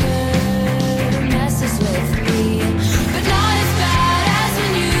 Sugar messes with me, but not as bad as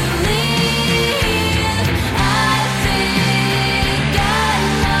when you leave.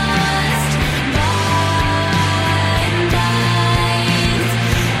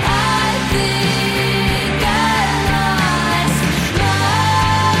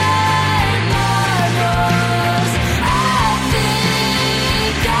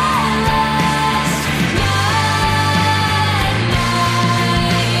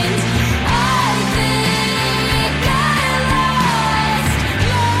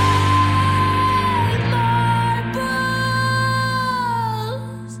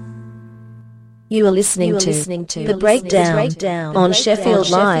 You are listening to The Breakdown on Sheffield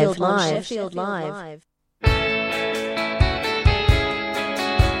Live.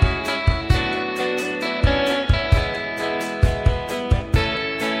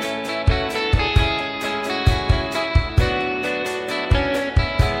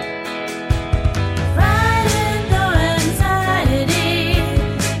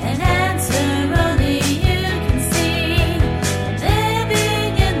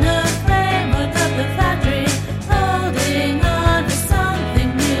 Factory, holding on to something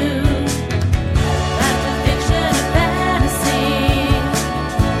new.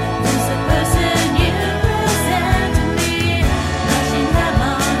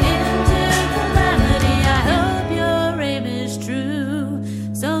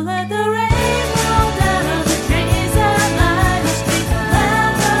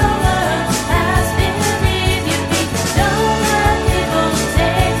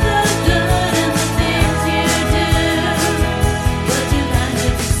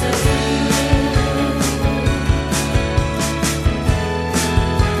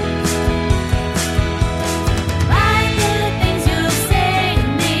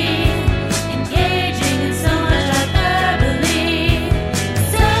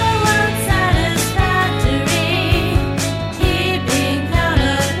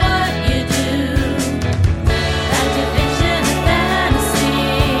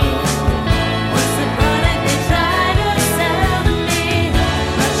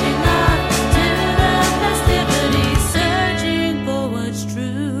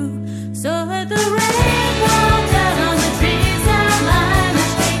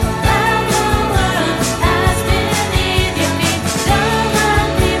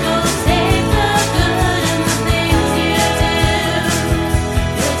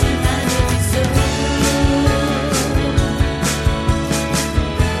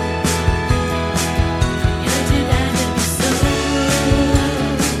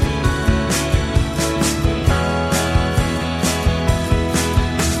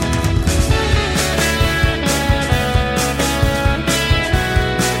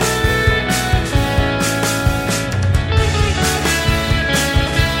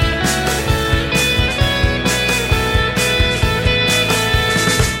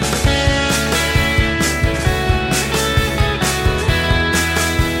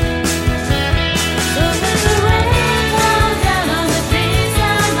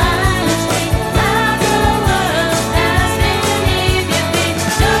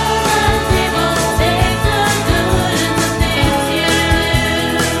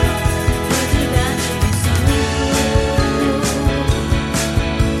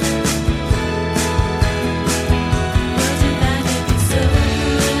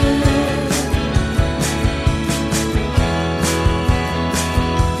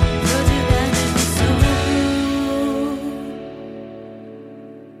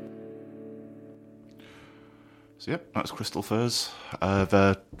 So yep, that's Crystal Furs.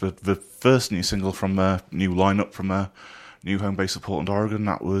 The first new single from their new lineup from their new home base of Portland, Oregon.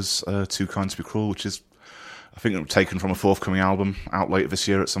 That was Too Kind to Be Cruel, which is, I think, taken from a forthcoming album out later this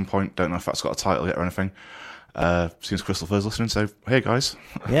year at some point. Don't know if that's got a title yet or anything. Seems Crystal Furs listening, so hey guys.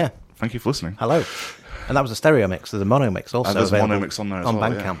 Yeah. Thank you for listening. Hello. And that was a stereo mix. There's a mono mix also. There's a mono mix on there as on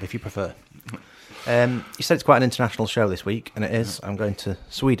well, Bandcamp, if you prefer. You said it's quite an international show this week, and it is. I'm going to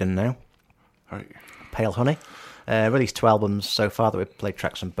Sweden now. Right. Pale Honey. Released 2 albums so far that we've played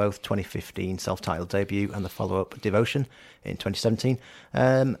tracks from both 2015 self-titled debut and the follow-up Devotion in 2017.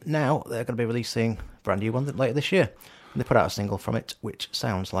 Now they're going to be releasing a brand new one later this year. And they put out a single from it which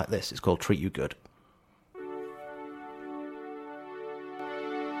sounds like this. It's called Treat You Good.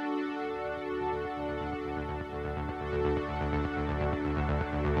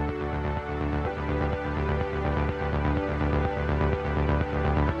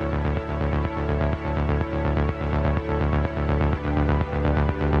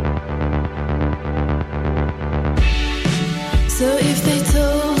 So if they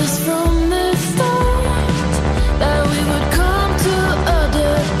told us from the start that we would come to a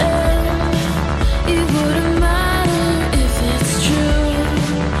dead end, it wouldn't matter if it's true,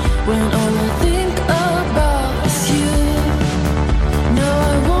 when all I think about is you. No,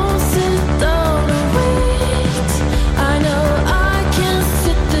 I won't sit down and wait. I know I can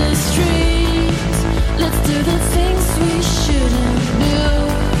sit the street. Let's do the things we shouldn't do.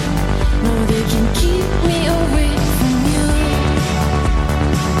 No, they can keep me away from you.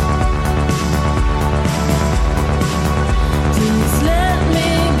 Please let me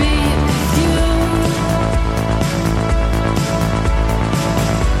be with you.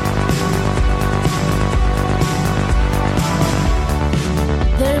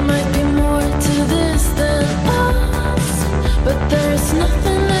 There might be more to this than us, but there's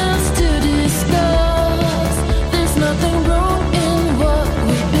nothing else to discuss. There's nothing wrong in what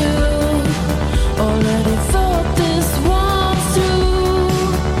we do. Already thought this one through.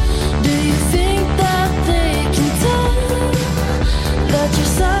 Do you think that they can tell that your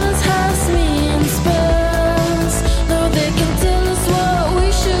silence has me in spells? No, they can tell us what we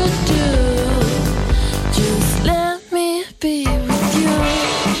should do. Just let me be with you.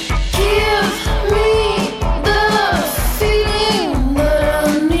 Give me the feeling that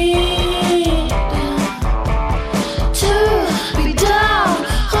I need to be down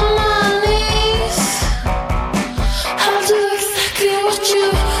on my knees. I'll do exactly what you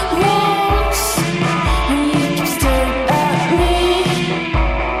want. When you keep staring at me,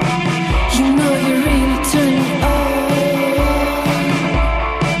 you know you really turn me on.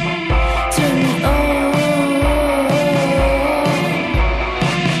 Turn me on.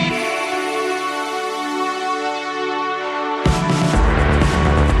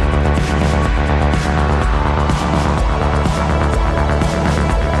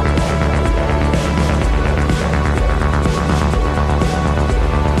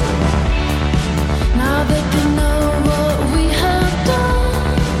 Now that they know what we have done,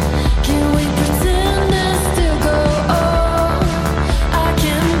 can we pretend and still go on? I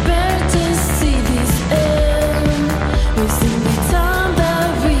can't bear to see this end. Wasting the time that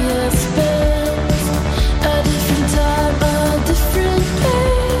we have spent. A different time, a different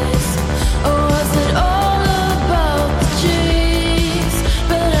place. Oh, was it all about the chase?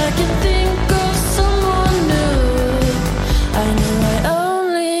 But I can think of someone new. I know I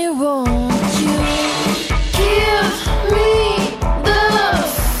only want you. Give me the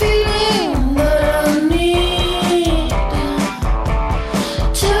feeling that I need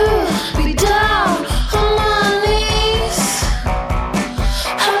to be down on my knees.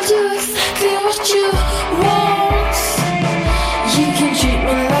 I'll do exactly what you want. You can treat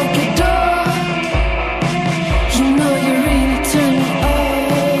me like a dog. You know you really turn me on.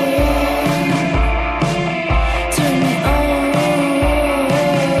 Turn me on.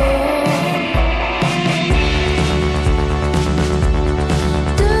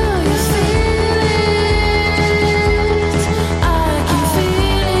 Do you feel it? I can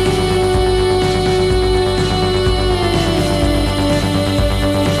feel it.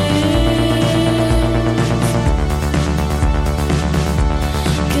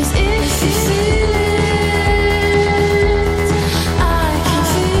 'Cause if you feel it, I can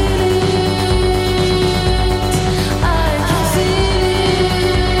feel it. I can feel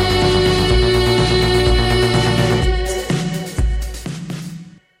it.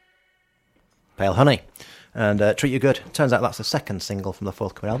 Pale Honey. And Treat You Good. Turns out that's the second single from the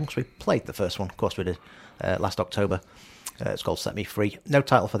forthcoming album, because we played the first one. Of course we did, last October. It's called Set Me Free. No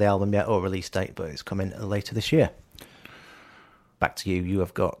title for the album yet or release date, but it's coming later this year. back to you. You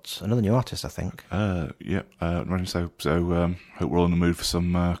have got another new artist, I think. Ready. So hope we're all in the mood for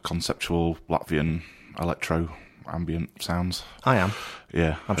some conceptual Latvian electro ambient sounds. I am.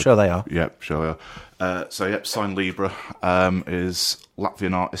 Yeah. I'm sure they are. Yeah, sure they are. Sign Libra is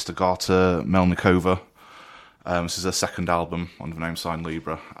Latvian artist Agata Melnikova. This is her second album under the name Sign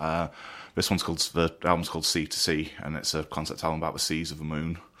Libra. The album's called Sea to Sea, and it's a concept album about the seas of the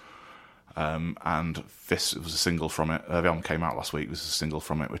moon. And this was a single from it. The album came out last week. This is a single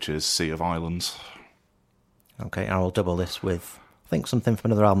from it, which is Sea of Islands. Okay, I will double this with, I think, something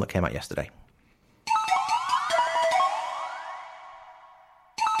from another album that came out yesterday.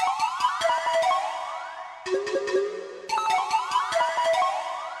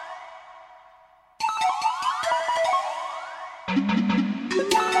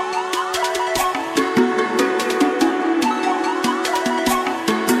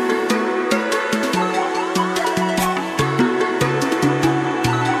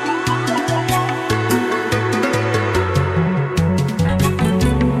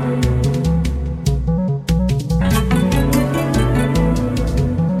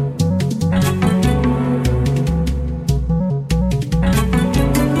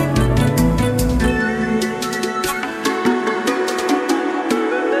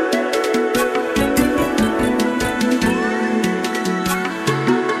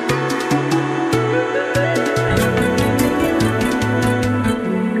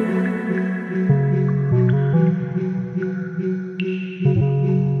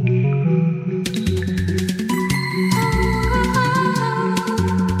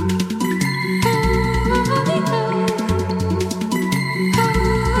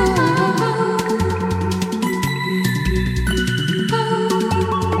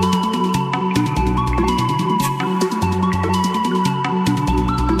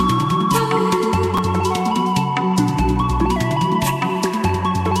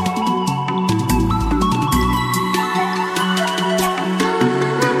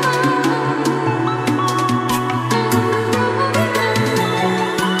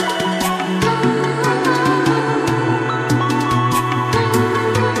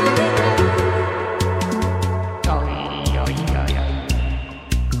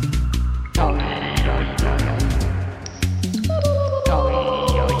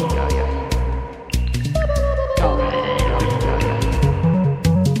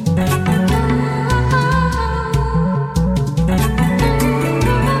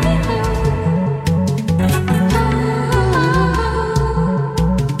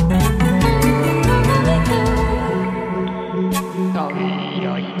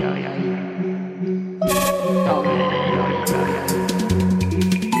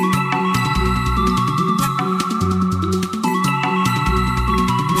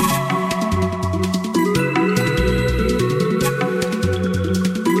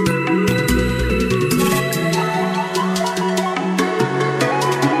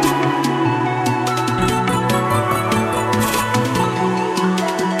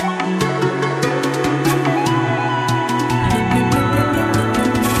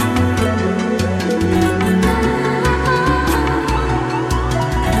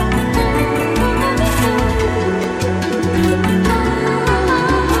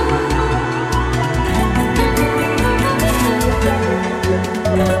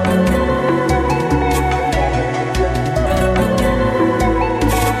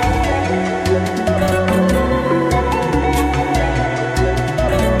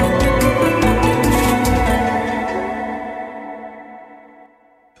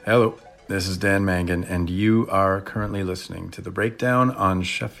 Hello, this is Dan Mangan, and you are currently listening to The Breakdown on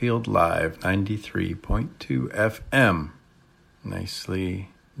Sheffield Live 93.2 FM. Nicely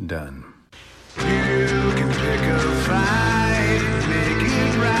done. You can pick a fight, make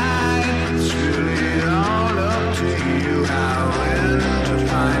it right. It's really all up to you. How when to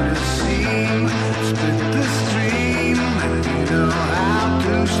find a seam, split the stream, and you know how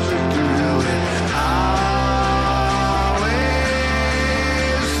to slip through it. Always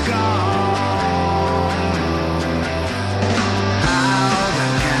gone. How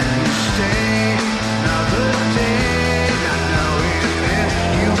then can you stay another day, not knowing if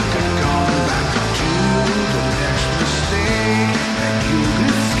you could go back to the next mistake that you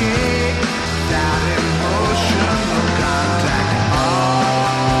escape without emotional contact.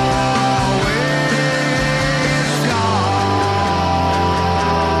 Always gone.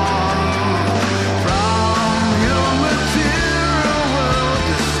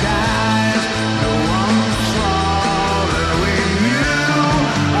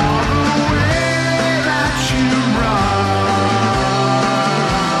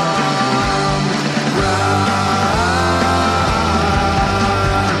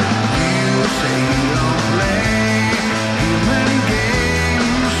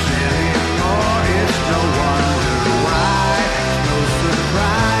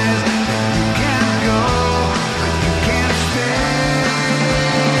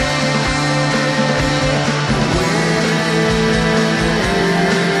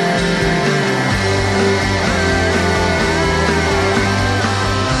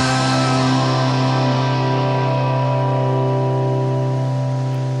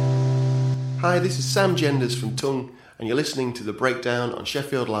 Hi, this is Sam Genders from Tongue, and you're listening to The Breakdown on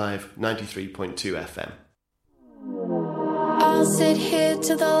Sheffield Live 93.2 FM. I'll sit here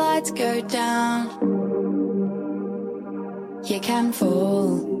till the lights go down. You can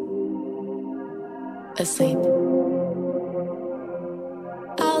fall asleep.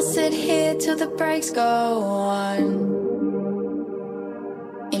 I'll sit here till the brakes go on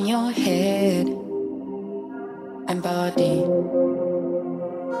in your head and body.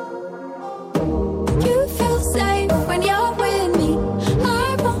 You feel safe when you're with me.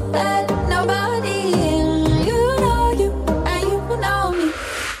 I won't let nobody in. You know you and you know me.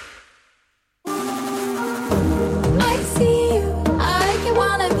 I see you, I get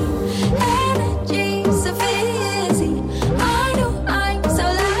one of you. Energy so fizzy. I know I'm so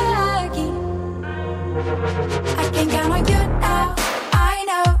lucky. I can count on you now. I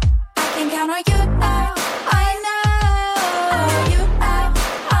know I can count on you now. I know you now.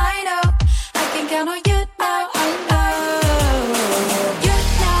 I know I can count on you now. I know you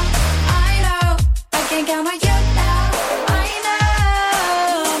now. I know I can count on you now. I know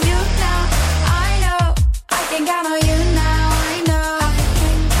you now. I know I can count on you now. I know I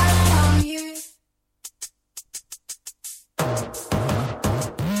can count on you.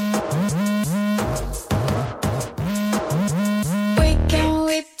 We can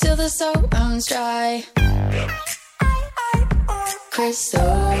whip till the soul runs dry.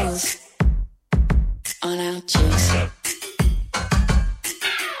 Crystals on our cheeks.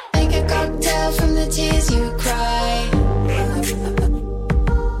 Make a cocktail from the tears you cry.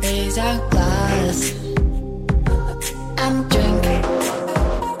 Raise our glass and drink.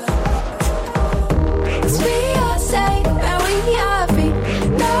 'Cause we are safe and we are free.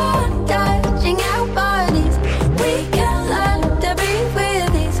 No one touching our bodies. We can learn to breathe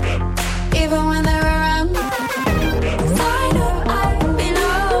with ease, even when they're around. 'Cause I know I'd be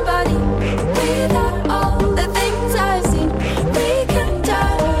nobody without all the things I've seen. We can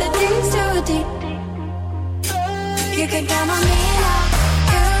turn the things too deep. You can count on me now.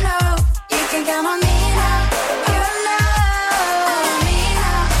 You know you can count on me now. You know me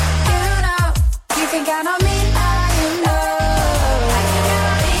now. You know you can count on me now. You know I can count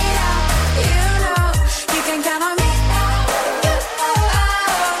on me now. You know you can count on me now. You know me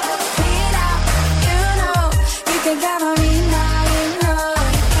now. You know you can count on me now. You know I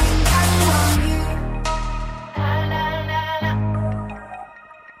can count on you.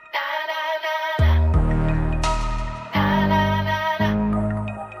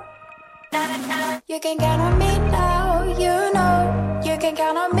 You can count on me now, you know. You can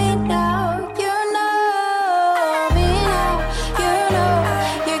count on me now, you know. Me now, you know.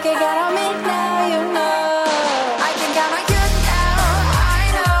 You can count on me now, you know. I can count on you now, I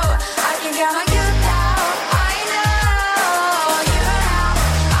know. I can count on you now, I know. You now,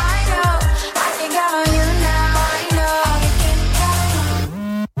 I know. I can count on you now, I know. I can count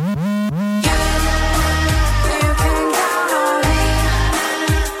on you. You can count on me.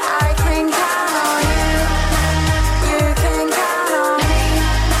 I can count on you. You can count on me.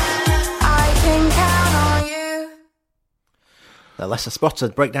 I can count on you. The lesser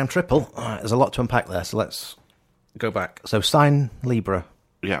spotted breakdown triple. There's a lot to unpack there, so let's go back. So Stein Libra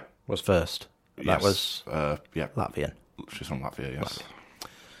Yeah. was first. That Yes. was Yeah. Latvian. She's from Latvia, yes.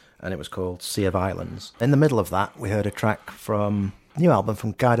 And it was called Sea of Islands. In the middle of that, we heard a track from a new album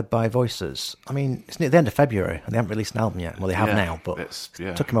from Guided by Voices. I mean, it's near the end of February, and they haven't released an album yet. Well, they have Yeah, now, but it's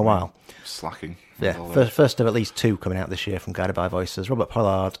it took them a while. Slacking. Yeah, first of at least two coming out this year from Guided by Voices. Robert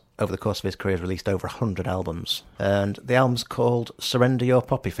Pollard, over the course of his career, has released over 100 albums. And the album's called Surrender Your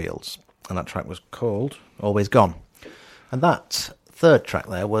Poppy Fields. And that track was called Always Gone. And that third track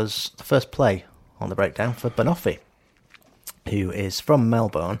there was the first play on the breakdown for Banoffee, who is from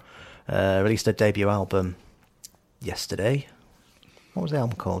Melbourne, released a debut album yesterday. What was the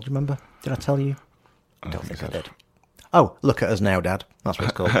album called? Do you remember? Did I tell you? I don't think I did. Oh, Look at Us Now, Dad. That's what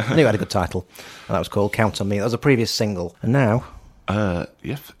it's called. I knew it had a good title. And that was called Count on Me. That was a previous single. And now...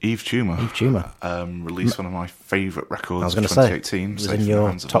 Eve Tumor. Eve Tumor. Released one of my favourite records I was going of to say, 2018. it was Safe in from your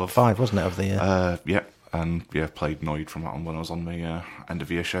Hands top Above. 5, wasn't it, of the year? Yeah, and played Noid from that one when I was on the end of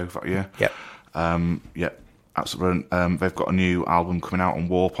year show that year. Yep. Absolutely. They've got a new album coming out on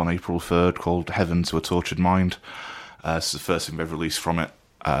Warp on April 3rd called Heaven to a Tortured Mind. This is the first thing they've released from it,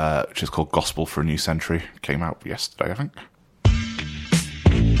 which is called Gospel for a New Century. Came out yesterday, I think.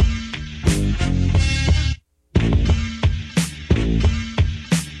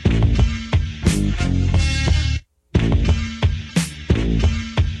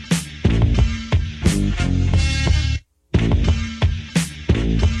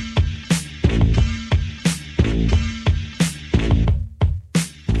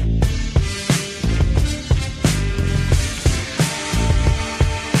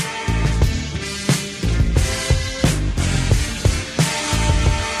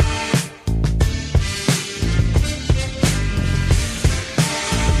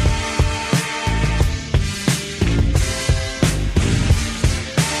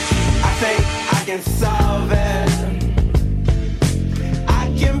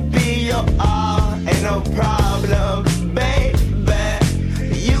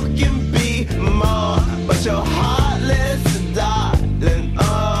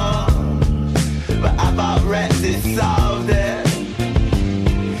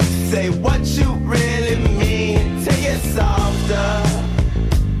 Say what you really mean. Take it softer.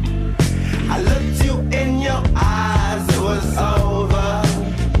 I looked you in your eyes, it was over.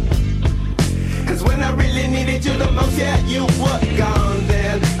 Cause when I really needed you the most, yeah, you were gone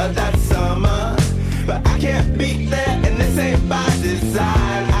then that summer. But I can't be there, and this ain't by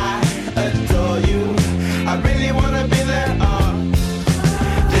design. I adore you, I really wanna be there.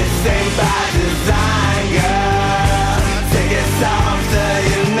 This ain't by design, girl. Take it softer,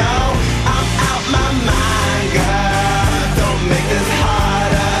 you know I'm out my mind, girl. Don't make this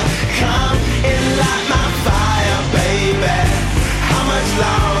harder. Come in, light my fire, baby. How much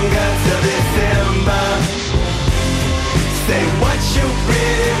longer till December? Say what you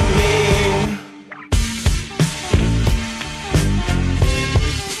really mean.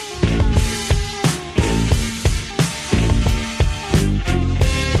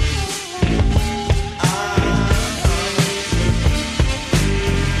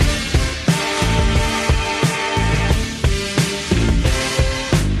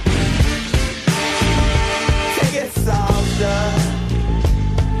 Take it softer.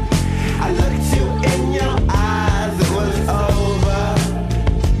 I looked you in your eyes, it was over.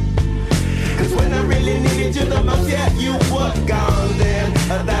 Cause when I really needed you the most, yeah, you were gone then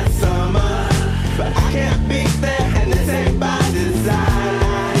that summer. But I can't be there, and this ain't by design.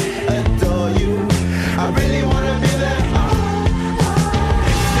 I adore you, I really wanna be there.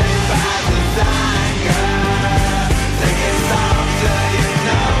 This ain't by design, girl. Take it softer, you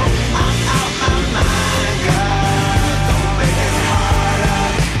know I'm out my mind, girl. Don't make it harder.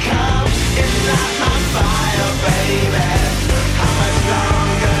 Come and light my fire, baby. How much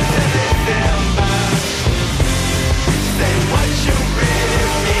longer till December? Say what you really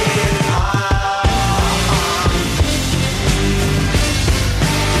mean.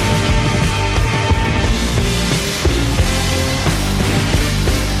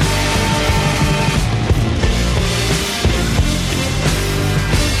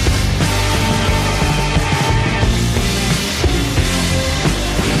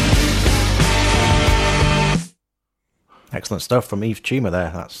 Excellent stuff from Eve Tumor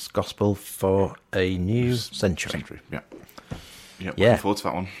there. That's Gospel for a New Century. Yeah. Yeah, Yeah. looking forward to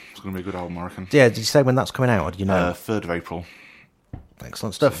that one. It's going to be a good album, I reckon. Yeah, did you say when that's coming out, or do you know? 3rd of April.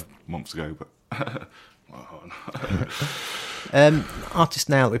 Excellent stuff. Months ago, but... Artist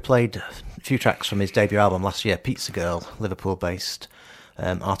now that we played a few tracks from his debut album last year, Pizza Girl, Liverpool-based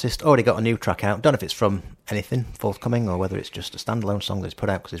artist. Already got a new track out. Don't know if it's from anything forthcoming or whether it's just a standalone song that he's put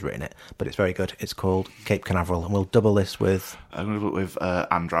out because he's written it, but it's very good. It's called Cape Canaveral, and we'll double this with... I'm going to do it with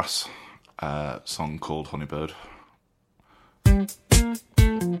Andras, song called Honeybird.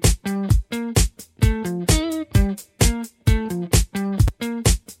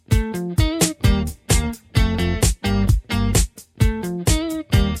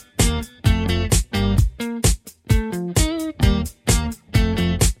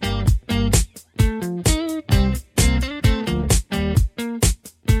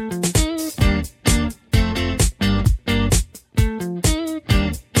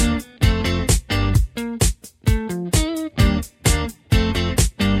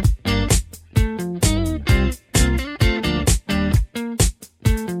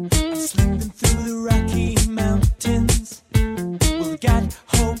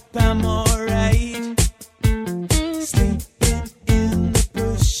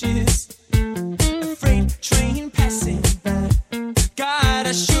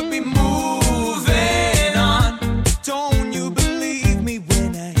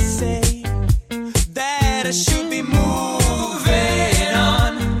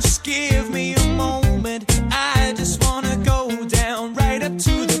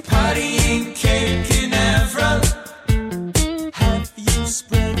 Cape Canaveral. Have you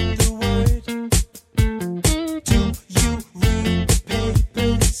spread the word?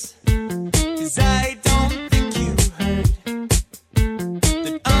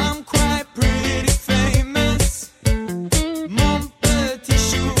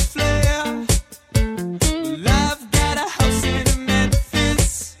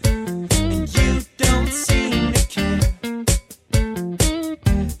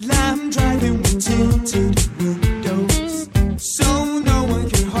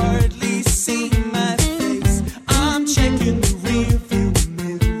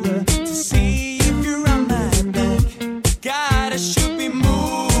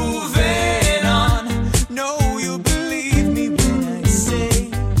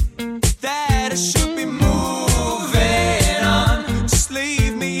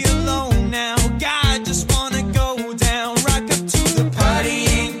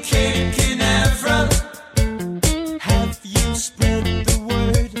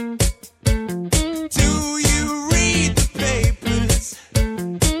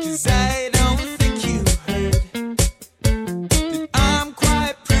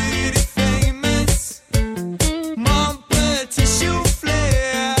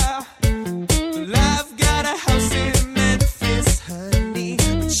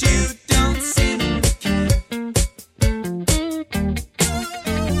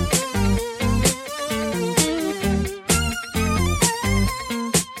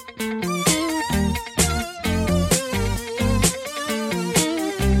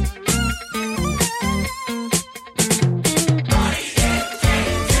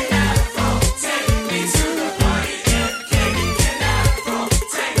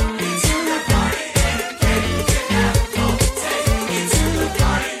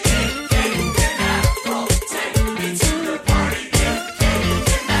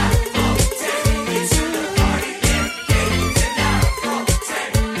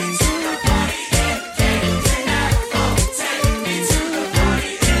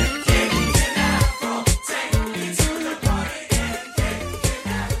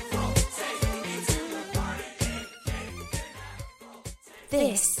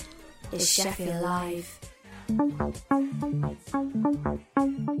 is Sheffield Live.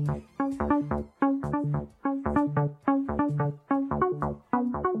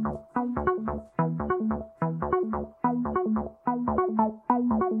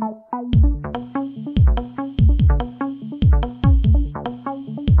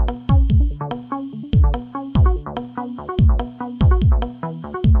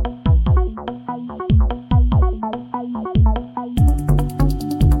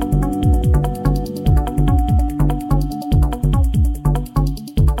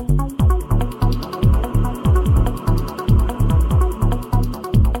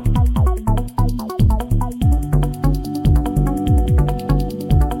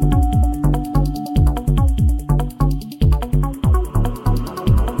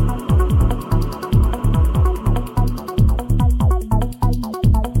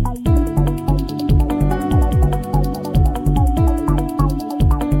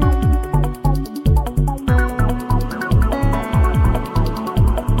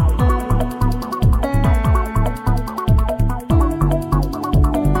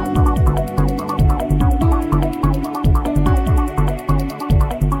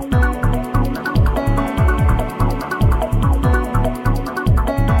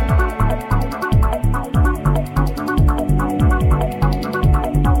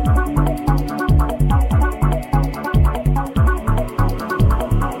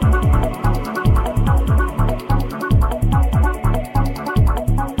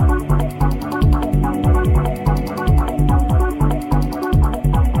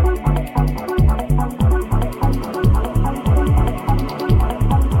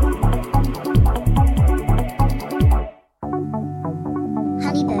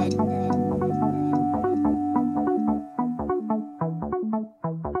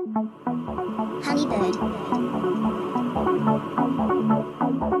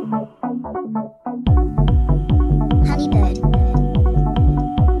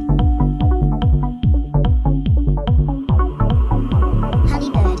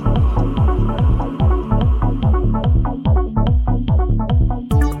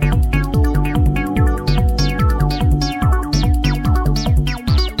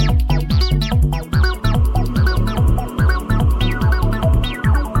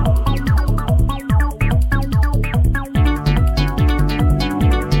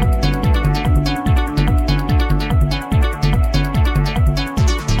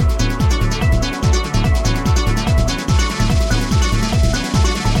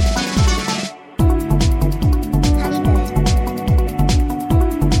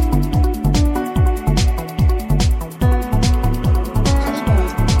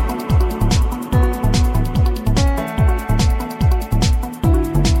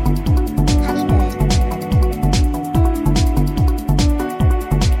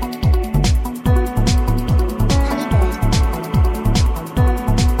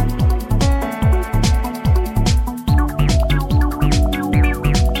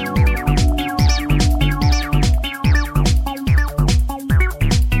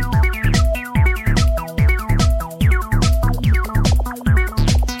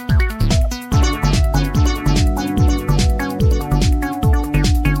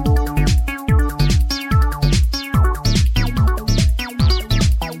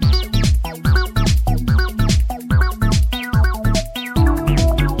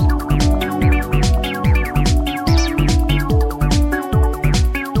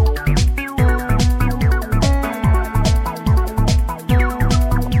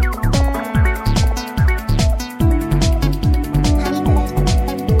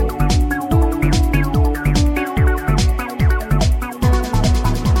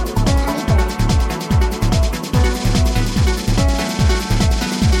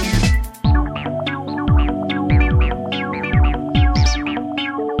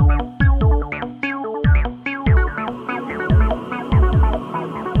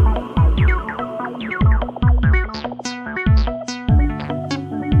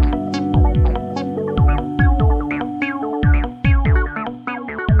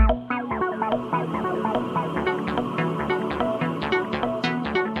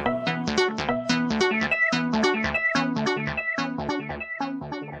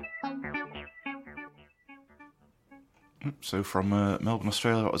 So from Melbourne,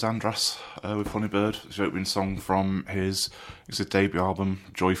 Australia, that was Andras with Funny Bird. It's the opening song from his debut album,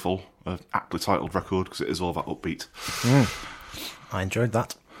 Joyful, aptly titled record because it is all that upbeat. I enjoyed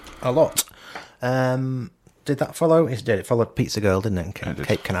that a lot. Did that follow? It did. It followed Pizza Girl, didn't it? It did.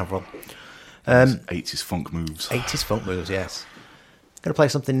 Cape Canaveral. 80s funk moves. 80s funk moves, yes. Going to play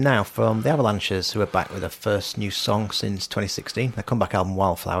something now from the Avalanches, who are back with their first new song since 2016. Their comeback album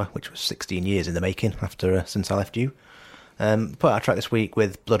Wildflower, which was 16 years in the making after Since I Left You. Put out a track this week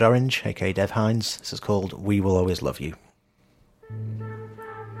with Blood Orange, aka Dev Hines. This is called We Will Always Love You.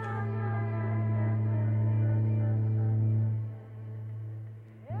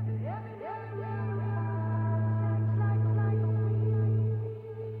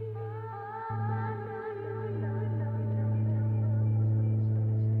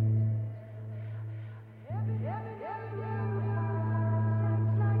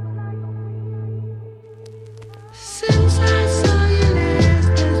 Since I saw you last,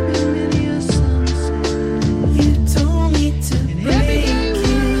 there's been many a sunset. You told me to break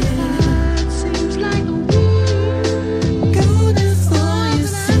it. Seems like a week. Goodness, all you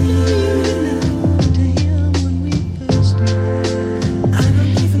see. To hear when we first met. I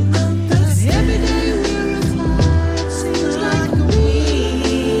don't even understand. Every day we're apart. Seems like a week.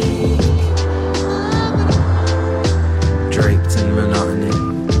 Draped in monotony.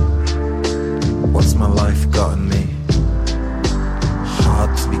 What's my life gotten me?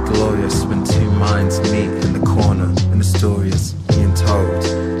 Hard to be glorious when two minds meet in the corner and the story is being told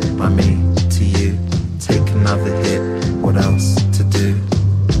by me to you. Take another hit, what else to do?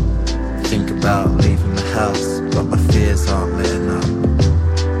 Think about leaving the house, but my fears aren't letting up.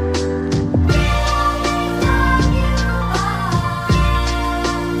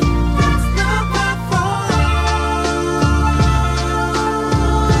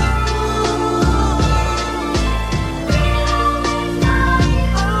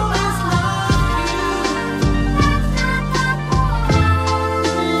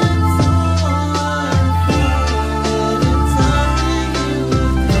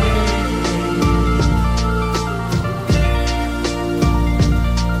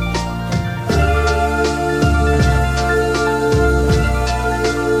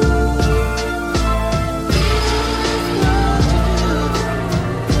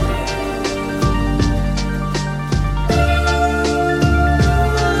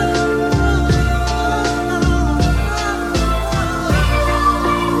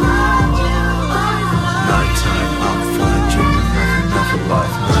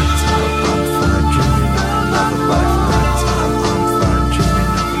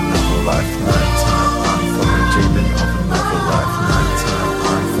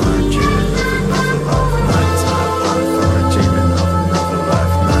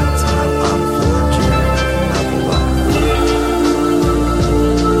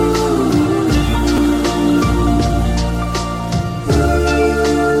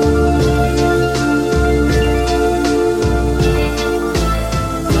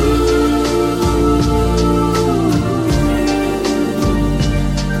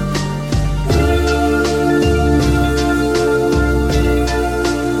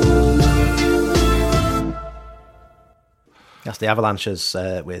 The Avalanches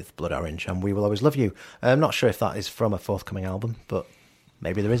with Blood Orange and We Will Always Love You. I'm not sure if that is from a forthcoming album, but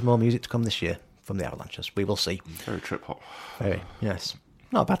maybe there is more music to come this year from the Avalanches. We will see. Very trip hop. Very, yes.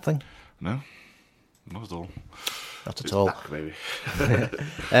 Not a bad thing. No, not at all. Not at It's all. back, baby.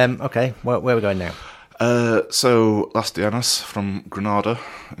 Okay, where are we going now? So, Las Dianas from Granada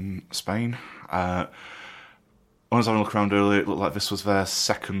in Spain. When I was having a look around earlier, it looked like this was their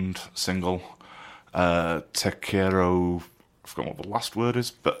second single. Te quiero... I've forgotten what the last word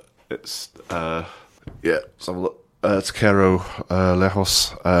is, but it's let's have a look. Te quiero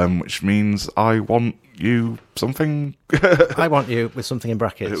lejos, which means I want you something. I want you with something in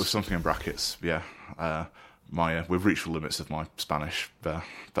brackets. It was something in brackets, yeah. We've reached the limits of my Spanish there,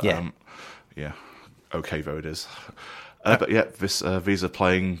 but yeah. Okay though it is. But yeah, these are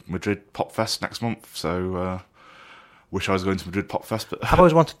playing Madrid Pop Fest next month, so. Wish I was going to Madrid Pop Fest, but I've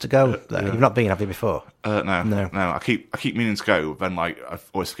always wanted to go there. You've not been, have you, before? No. I keep meaning to go, but then I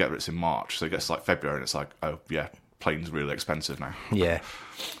always forget that it's in March, so it gets like February, and it's like, oh yeah, plane's really expensive now. Yeah.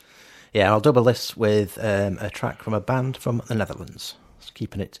 I'll double this with a track from a band from the Netherlands. It's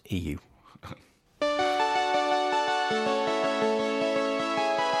keeping it EU.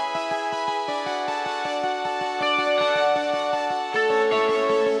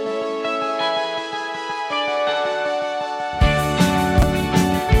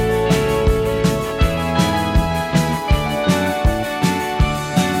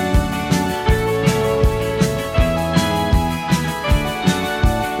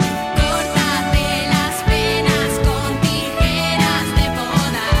 Córtate las venas con tijeras de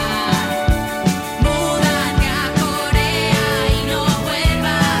boda.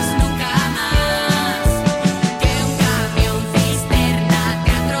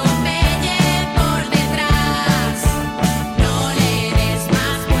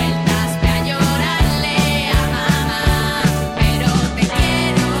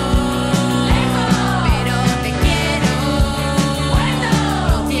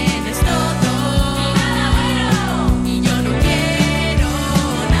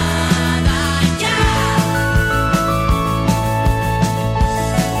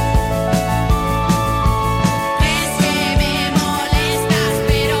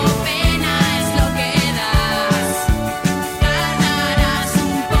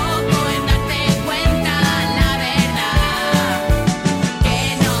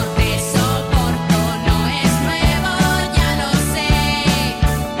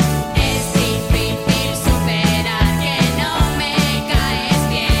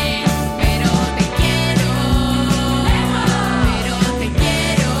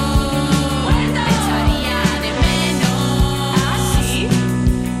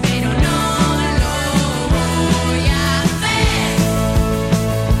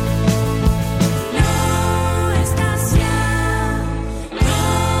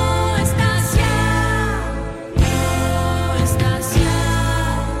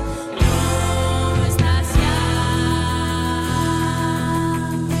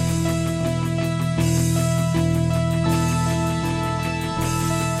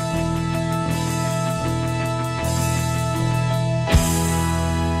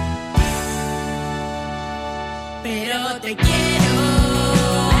 te quiero,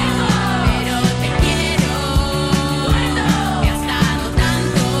 pero te quiero. Me has dado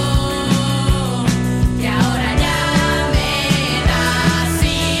tanto que ahora ya me das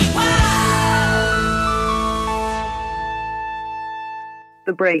igual.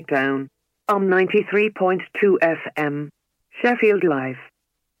 The Breakdown on 93.2 FM, Sheffield Live.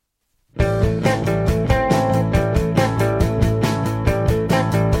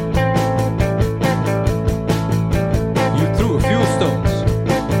 You threw a few stones.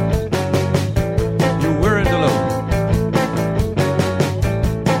 You weren't alone.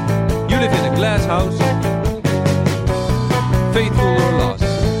 You live in a glass house, faithful or lost.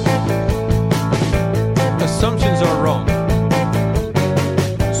 Assumptions are wrong.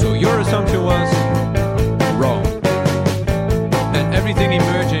 So your assumption was wrong. And everything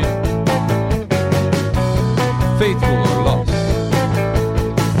emerging, faithful or lost.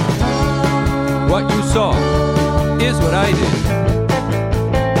 What you saw is what I did.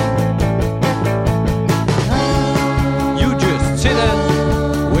 You just sit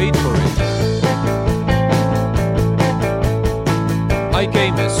and wait for it. I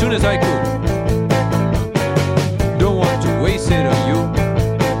came as soon as I could. Don't want to waste it on you.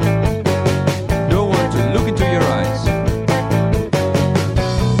 Don't want to look into your eyes.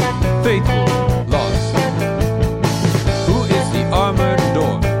 Faithful, lost. Who is the armored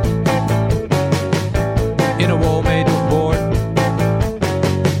door? In a wall made of board.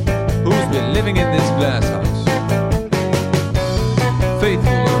 Who's been living in this glass house?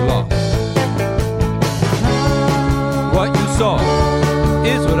 Faithful or lost? What you saw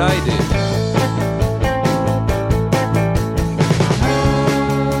is what I did.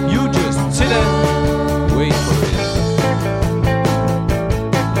 You just sit and wait for it.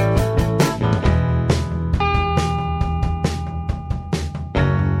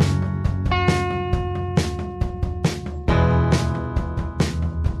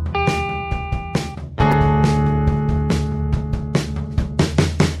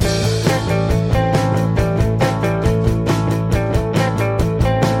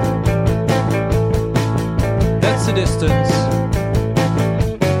 That's the distance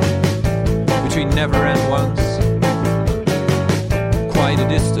between never and once. Quite a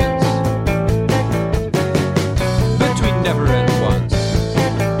distance between never and once.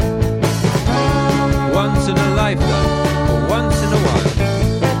 Once in a lifetime or once in a while.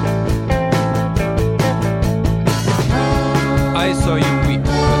 I saw you weep,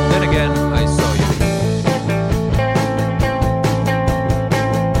 but then again I saw you.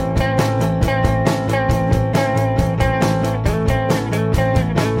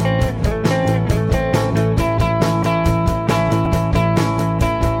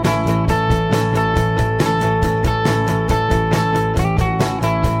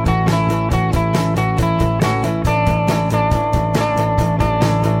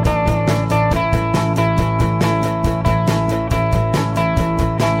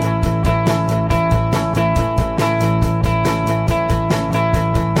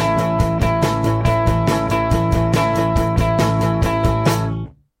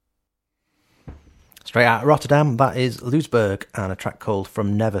 Straight out of Rotterdam, that is Leusberg and a track called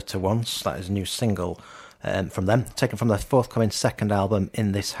From Never to Once. That is a new single from them, taken from their forthcoming second album,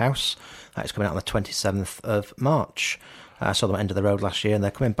 In This House. That is coming out on the 27th of March. I saw them at End of the Road last year, and they're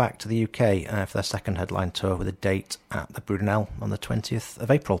coming back to the UK for their second headline tour with a date at the Brudenell on the 20th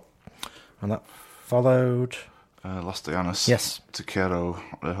of April. And that followed... Las Dianas. Yes. Te quiero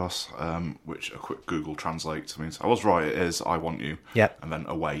lejos, which a quick Google translate means, I was right, it is I want you. Yep. And then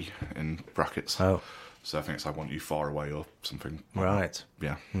away in brackets. Oh. So I think it's I want you far away or something. Right.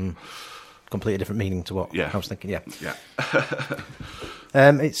 Yeah. Completely different meaning to what Yeah. I was thinking, yeah. Yeah.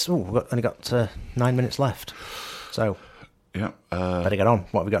 We've only got 9 minutes left. So, yeah. Better get on.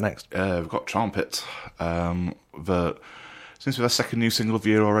 What have we got next? We've got Trumpet. That seems to be their second new single of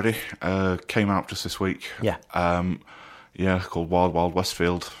the year already. Came out just this week. Yeah. Called Wild Wild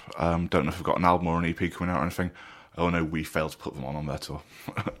Westfield. Don't know if we've got an album or an EP coming out or anything. Oh no, we failed to put them on their tour.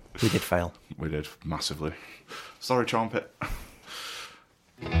 We did fail. We did, massively. Sorry, Trumpet.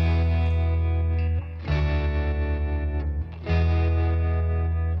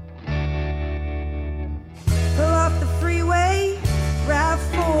 Pull off the freeway,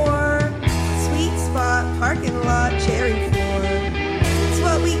 RAV4, sweet spot, parking lot, cherry 4. It's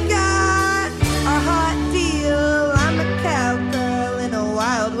what we got, our hot deal. I'm a cowgirl in a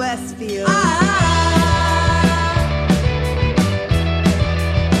Wild West field.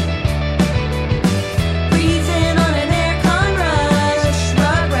 Breezing on an aircon run.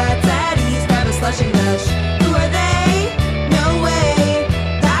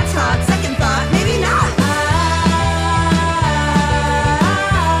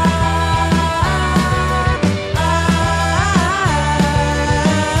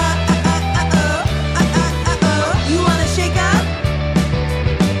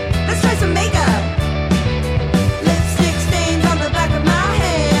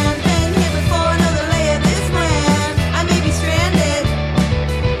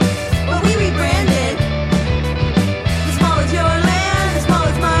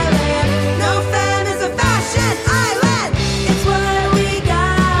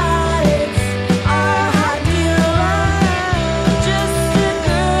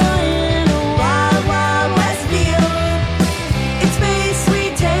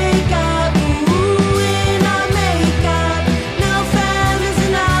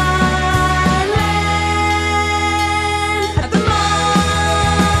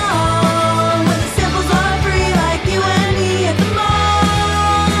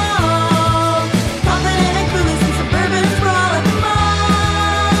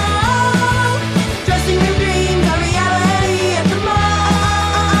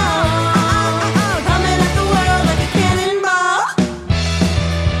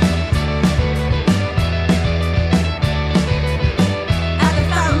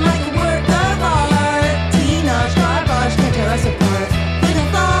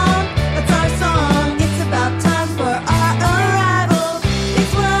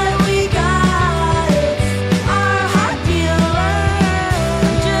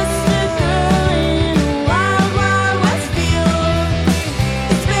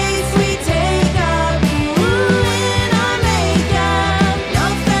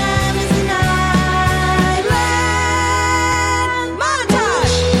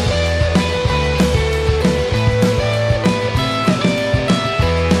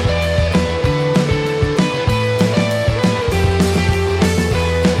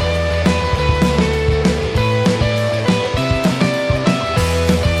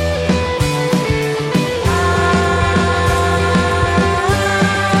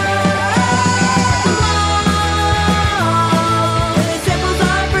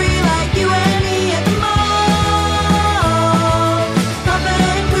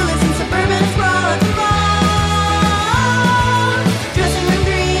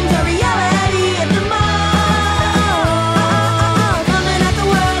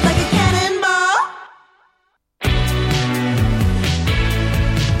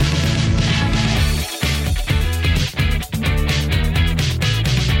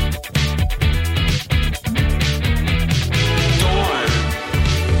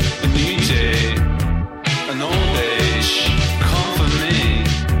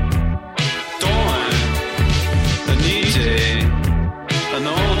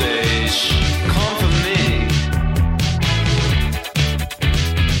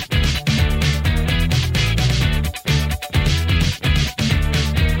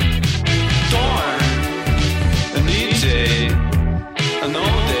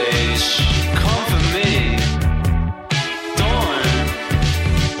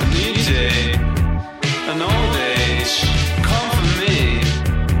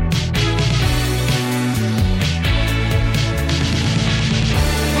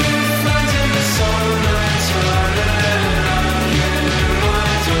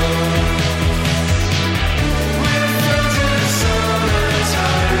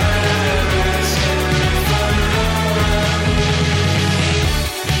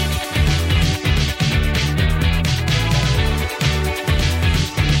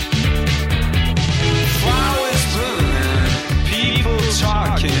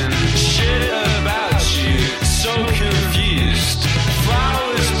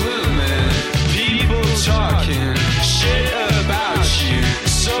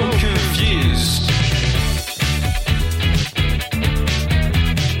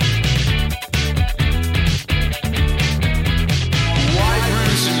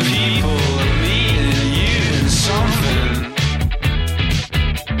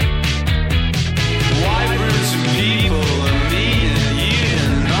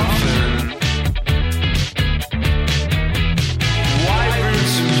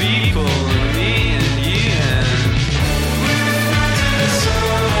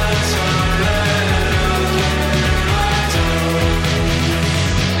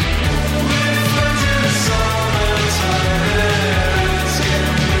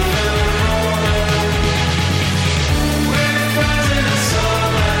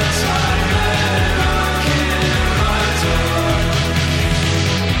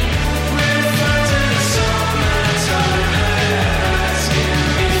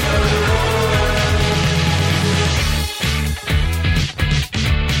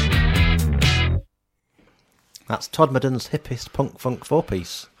 That's Todmorden hippest punk funk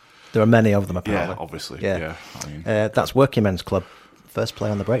 4-piece. There are many of them, apparently. Yeah, obviously. Yeah. I mean, that's Working Men's Club. First play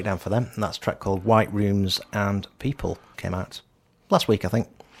on the Breakdown for them, and that's a track called White Rooms and People. Came out last week, I think.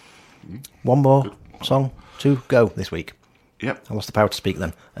 One more song to go this week. Yep. I lost the power to speak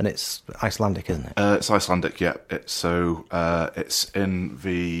then, and it's Icelandic, isn't it? It's Icelandic, yeah. It's in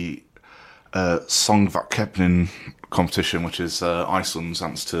the Songvakeppnin competition, which is Iceland's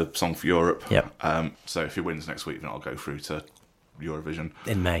answer to Song for Europe. Yep. So if he wins next week, then I'll go through to Eurovision.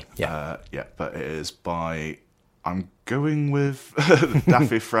 In May, yeah. But it is by... I'm going with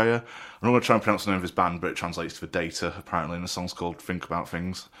Daffy Freya. I'm not going to try and pronounce the name of his band, but it translates to Data, apparently, and the song's called Think About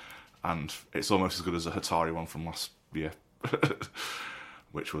Things. And it's almost as good as a Hatari one from last year,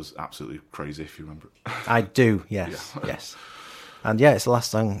 which was absolutely crazy, if you remember it. I do, yes, yes. And yeah, it's the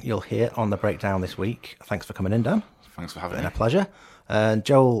last song you'll hear on the Breakdown this week. Thanks for coming in, Dan. Thanks for having me. me. A pleasure.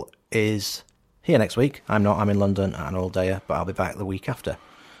 Joel is here next week. I'm not. I'm in London at an all-dayer, but I'll be back the week after.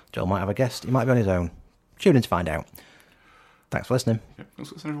 Joel might have a guest. He might be on his own. Tune in to find out. Thanks for listening. Yeah, thanks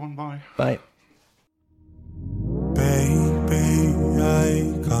for listening, everyone. Bye. Bye. Baby,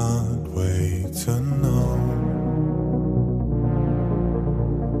 I can't wait to know.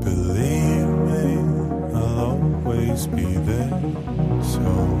 Believe me, I'll always be there. So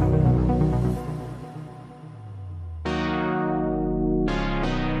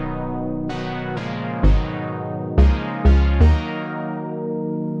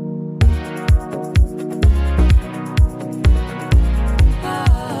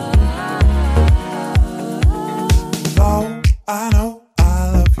I know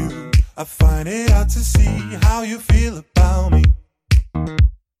I love you. I find it hard to see how you feel about me.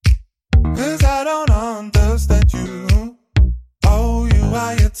 'Cause I don't understand you. Oh, you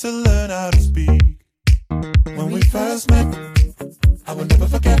are yet to learn how to speak. When we first met, I will never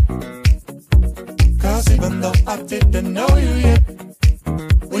forget. 'Cause even though I didn't know you yet,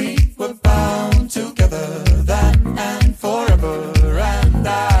 we were bound together then and forever. And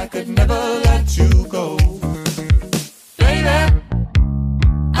I could never let you go.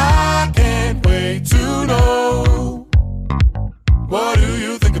 I can't wait to know. What do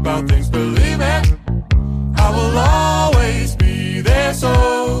you think about things? Believe me, I will always be there,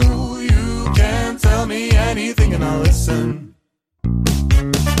 so you can tell me anything and I'll listen.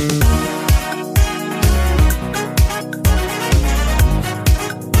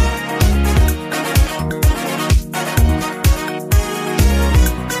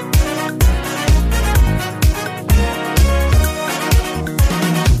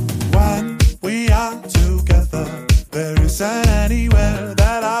 There isn't anywhere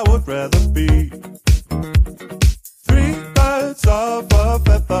that I would rather be. 3 birds of a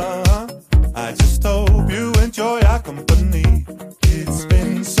feather. I just hope you enjoy our company. It's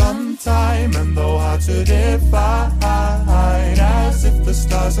been some time and though hard to define, as if the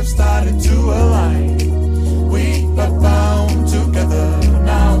stars have started to align. We are bound together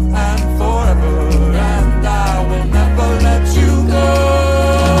now and forever, and I will never let you go.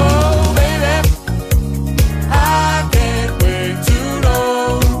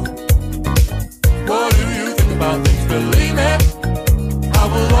 Believe me, I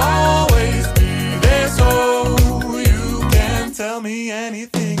will always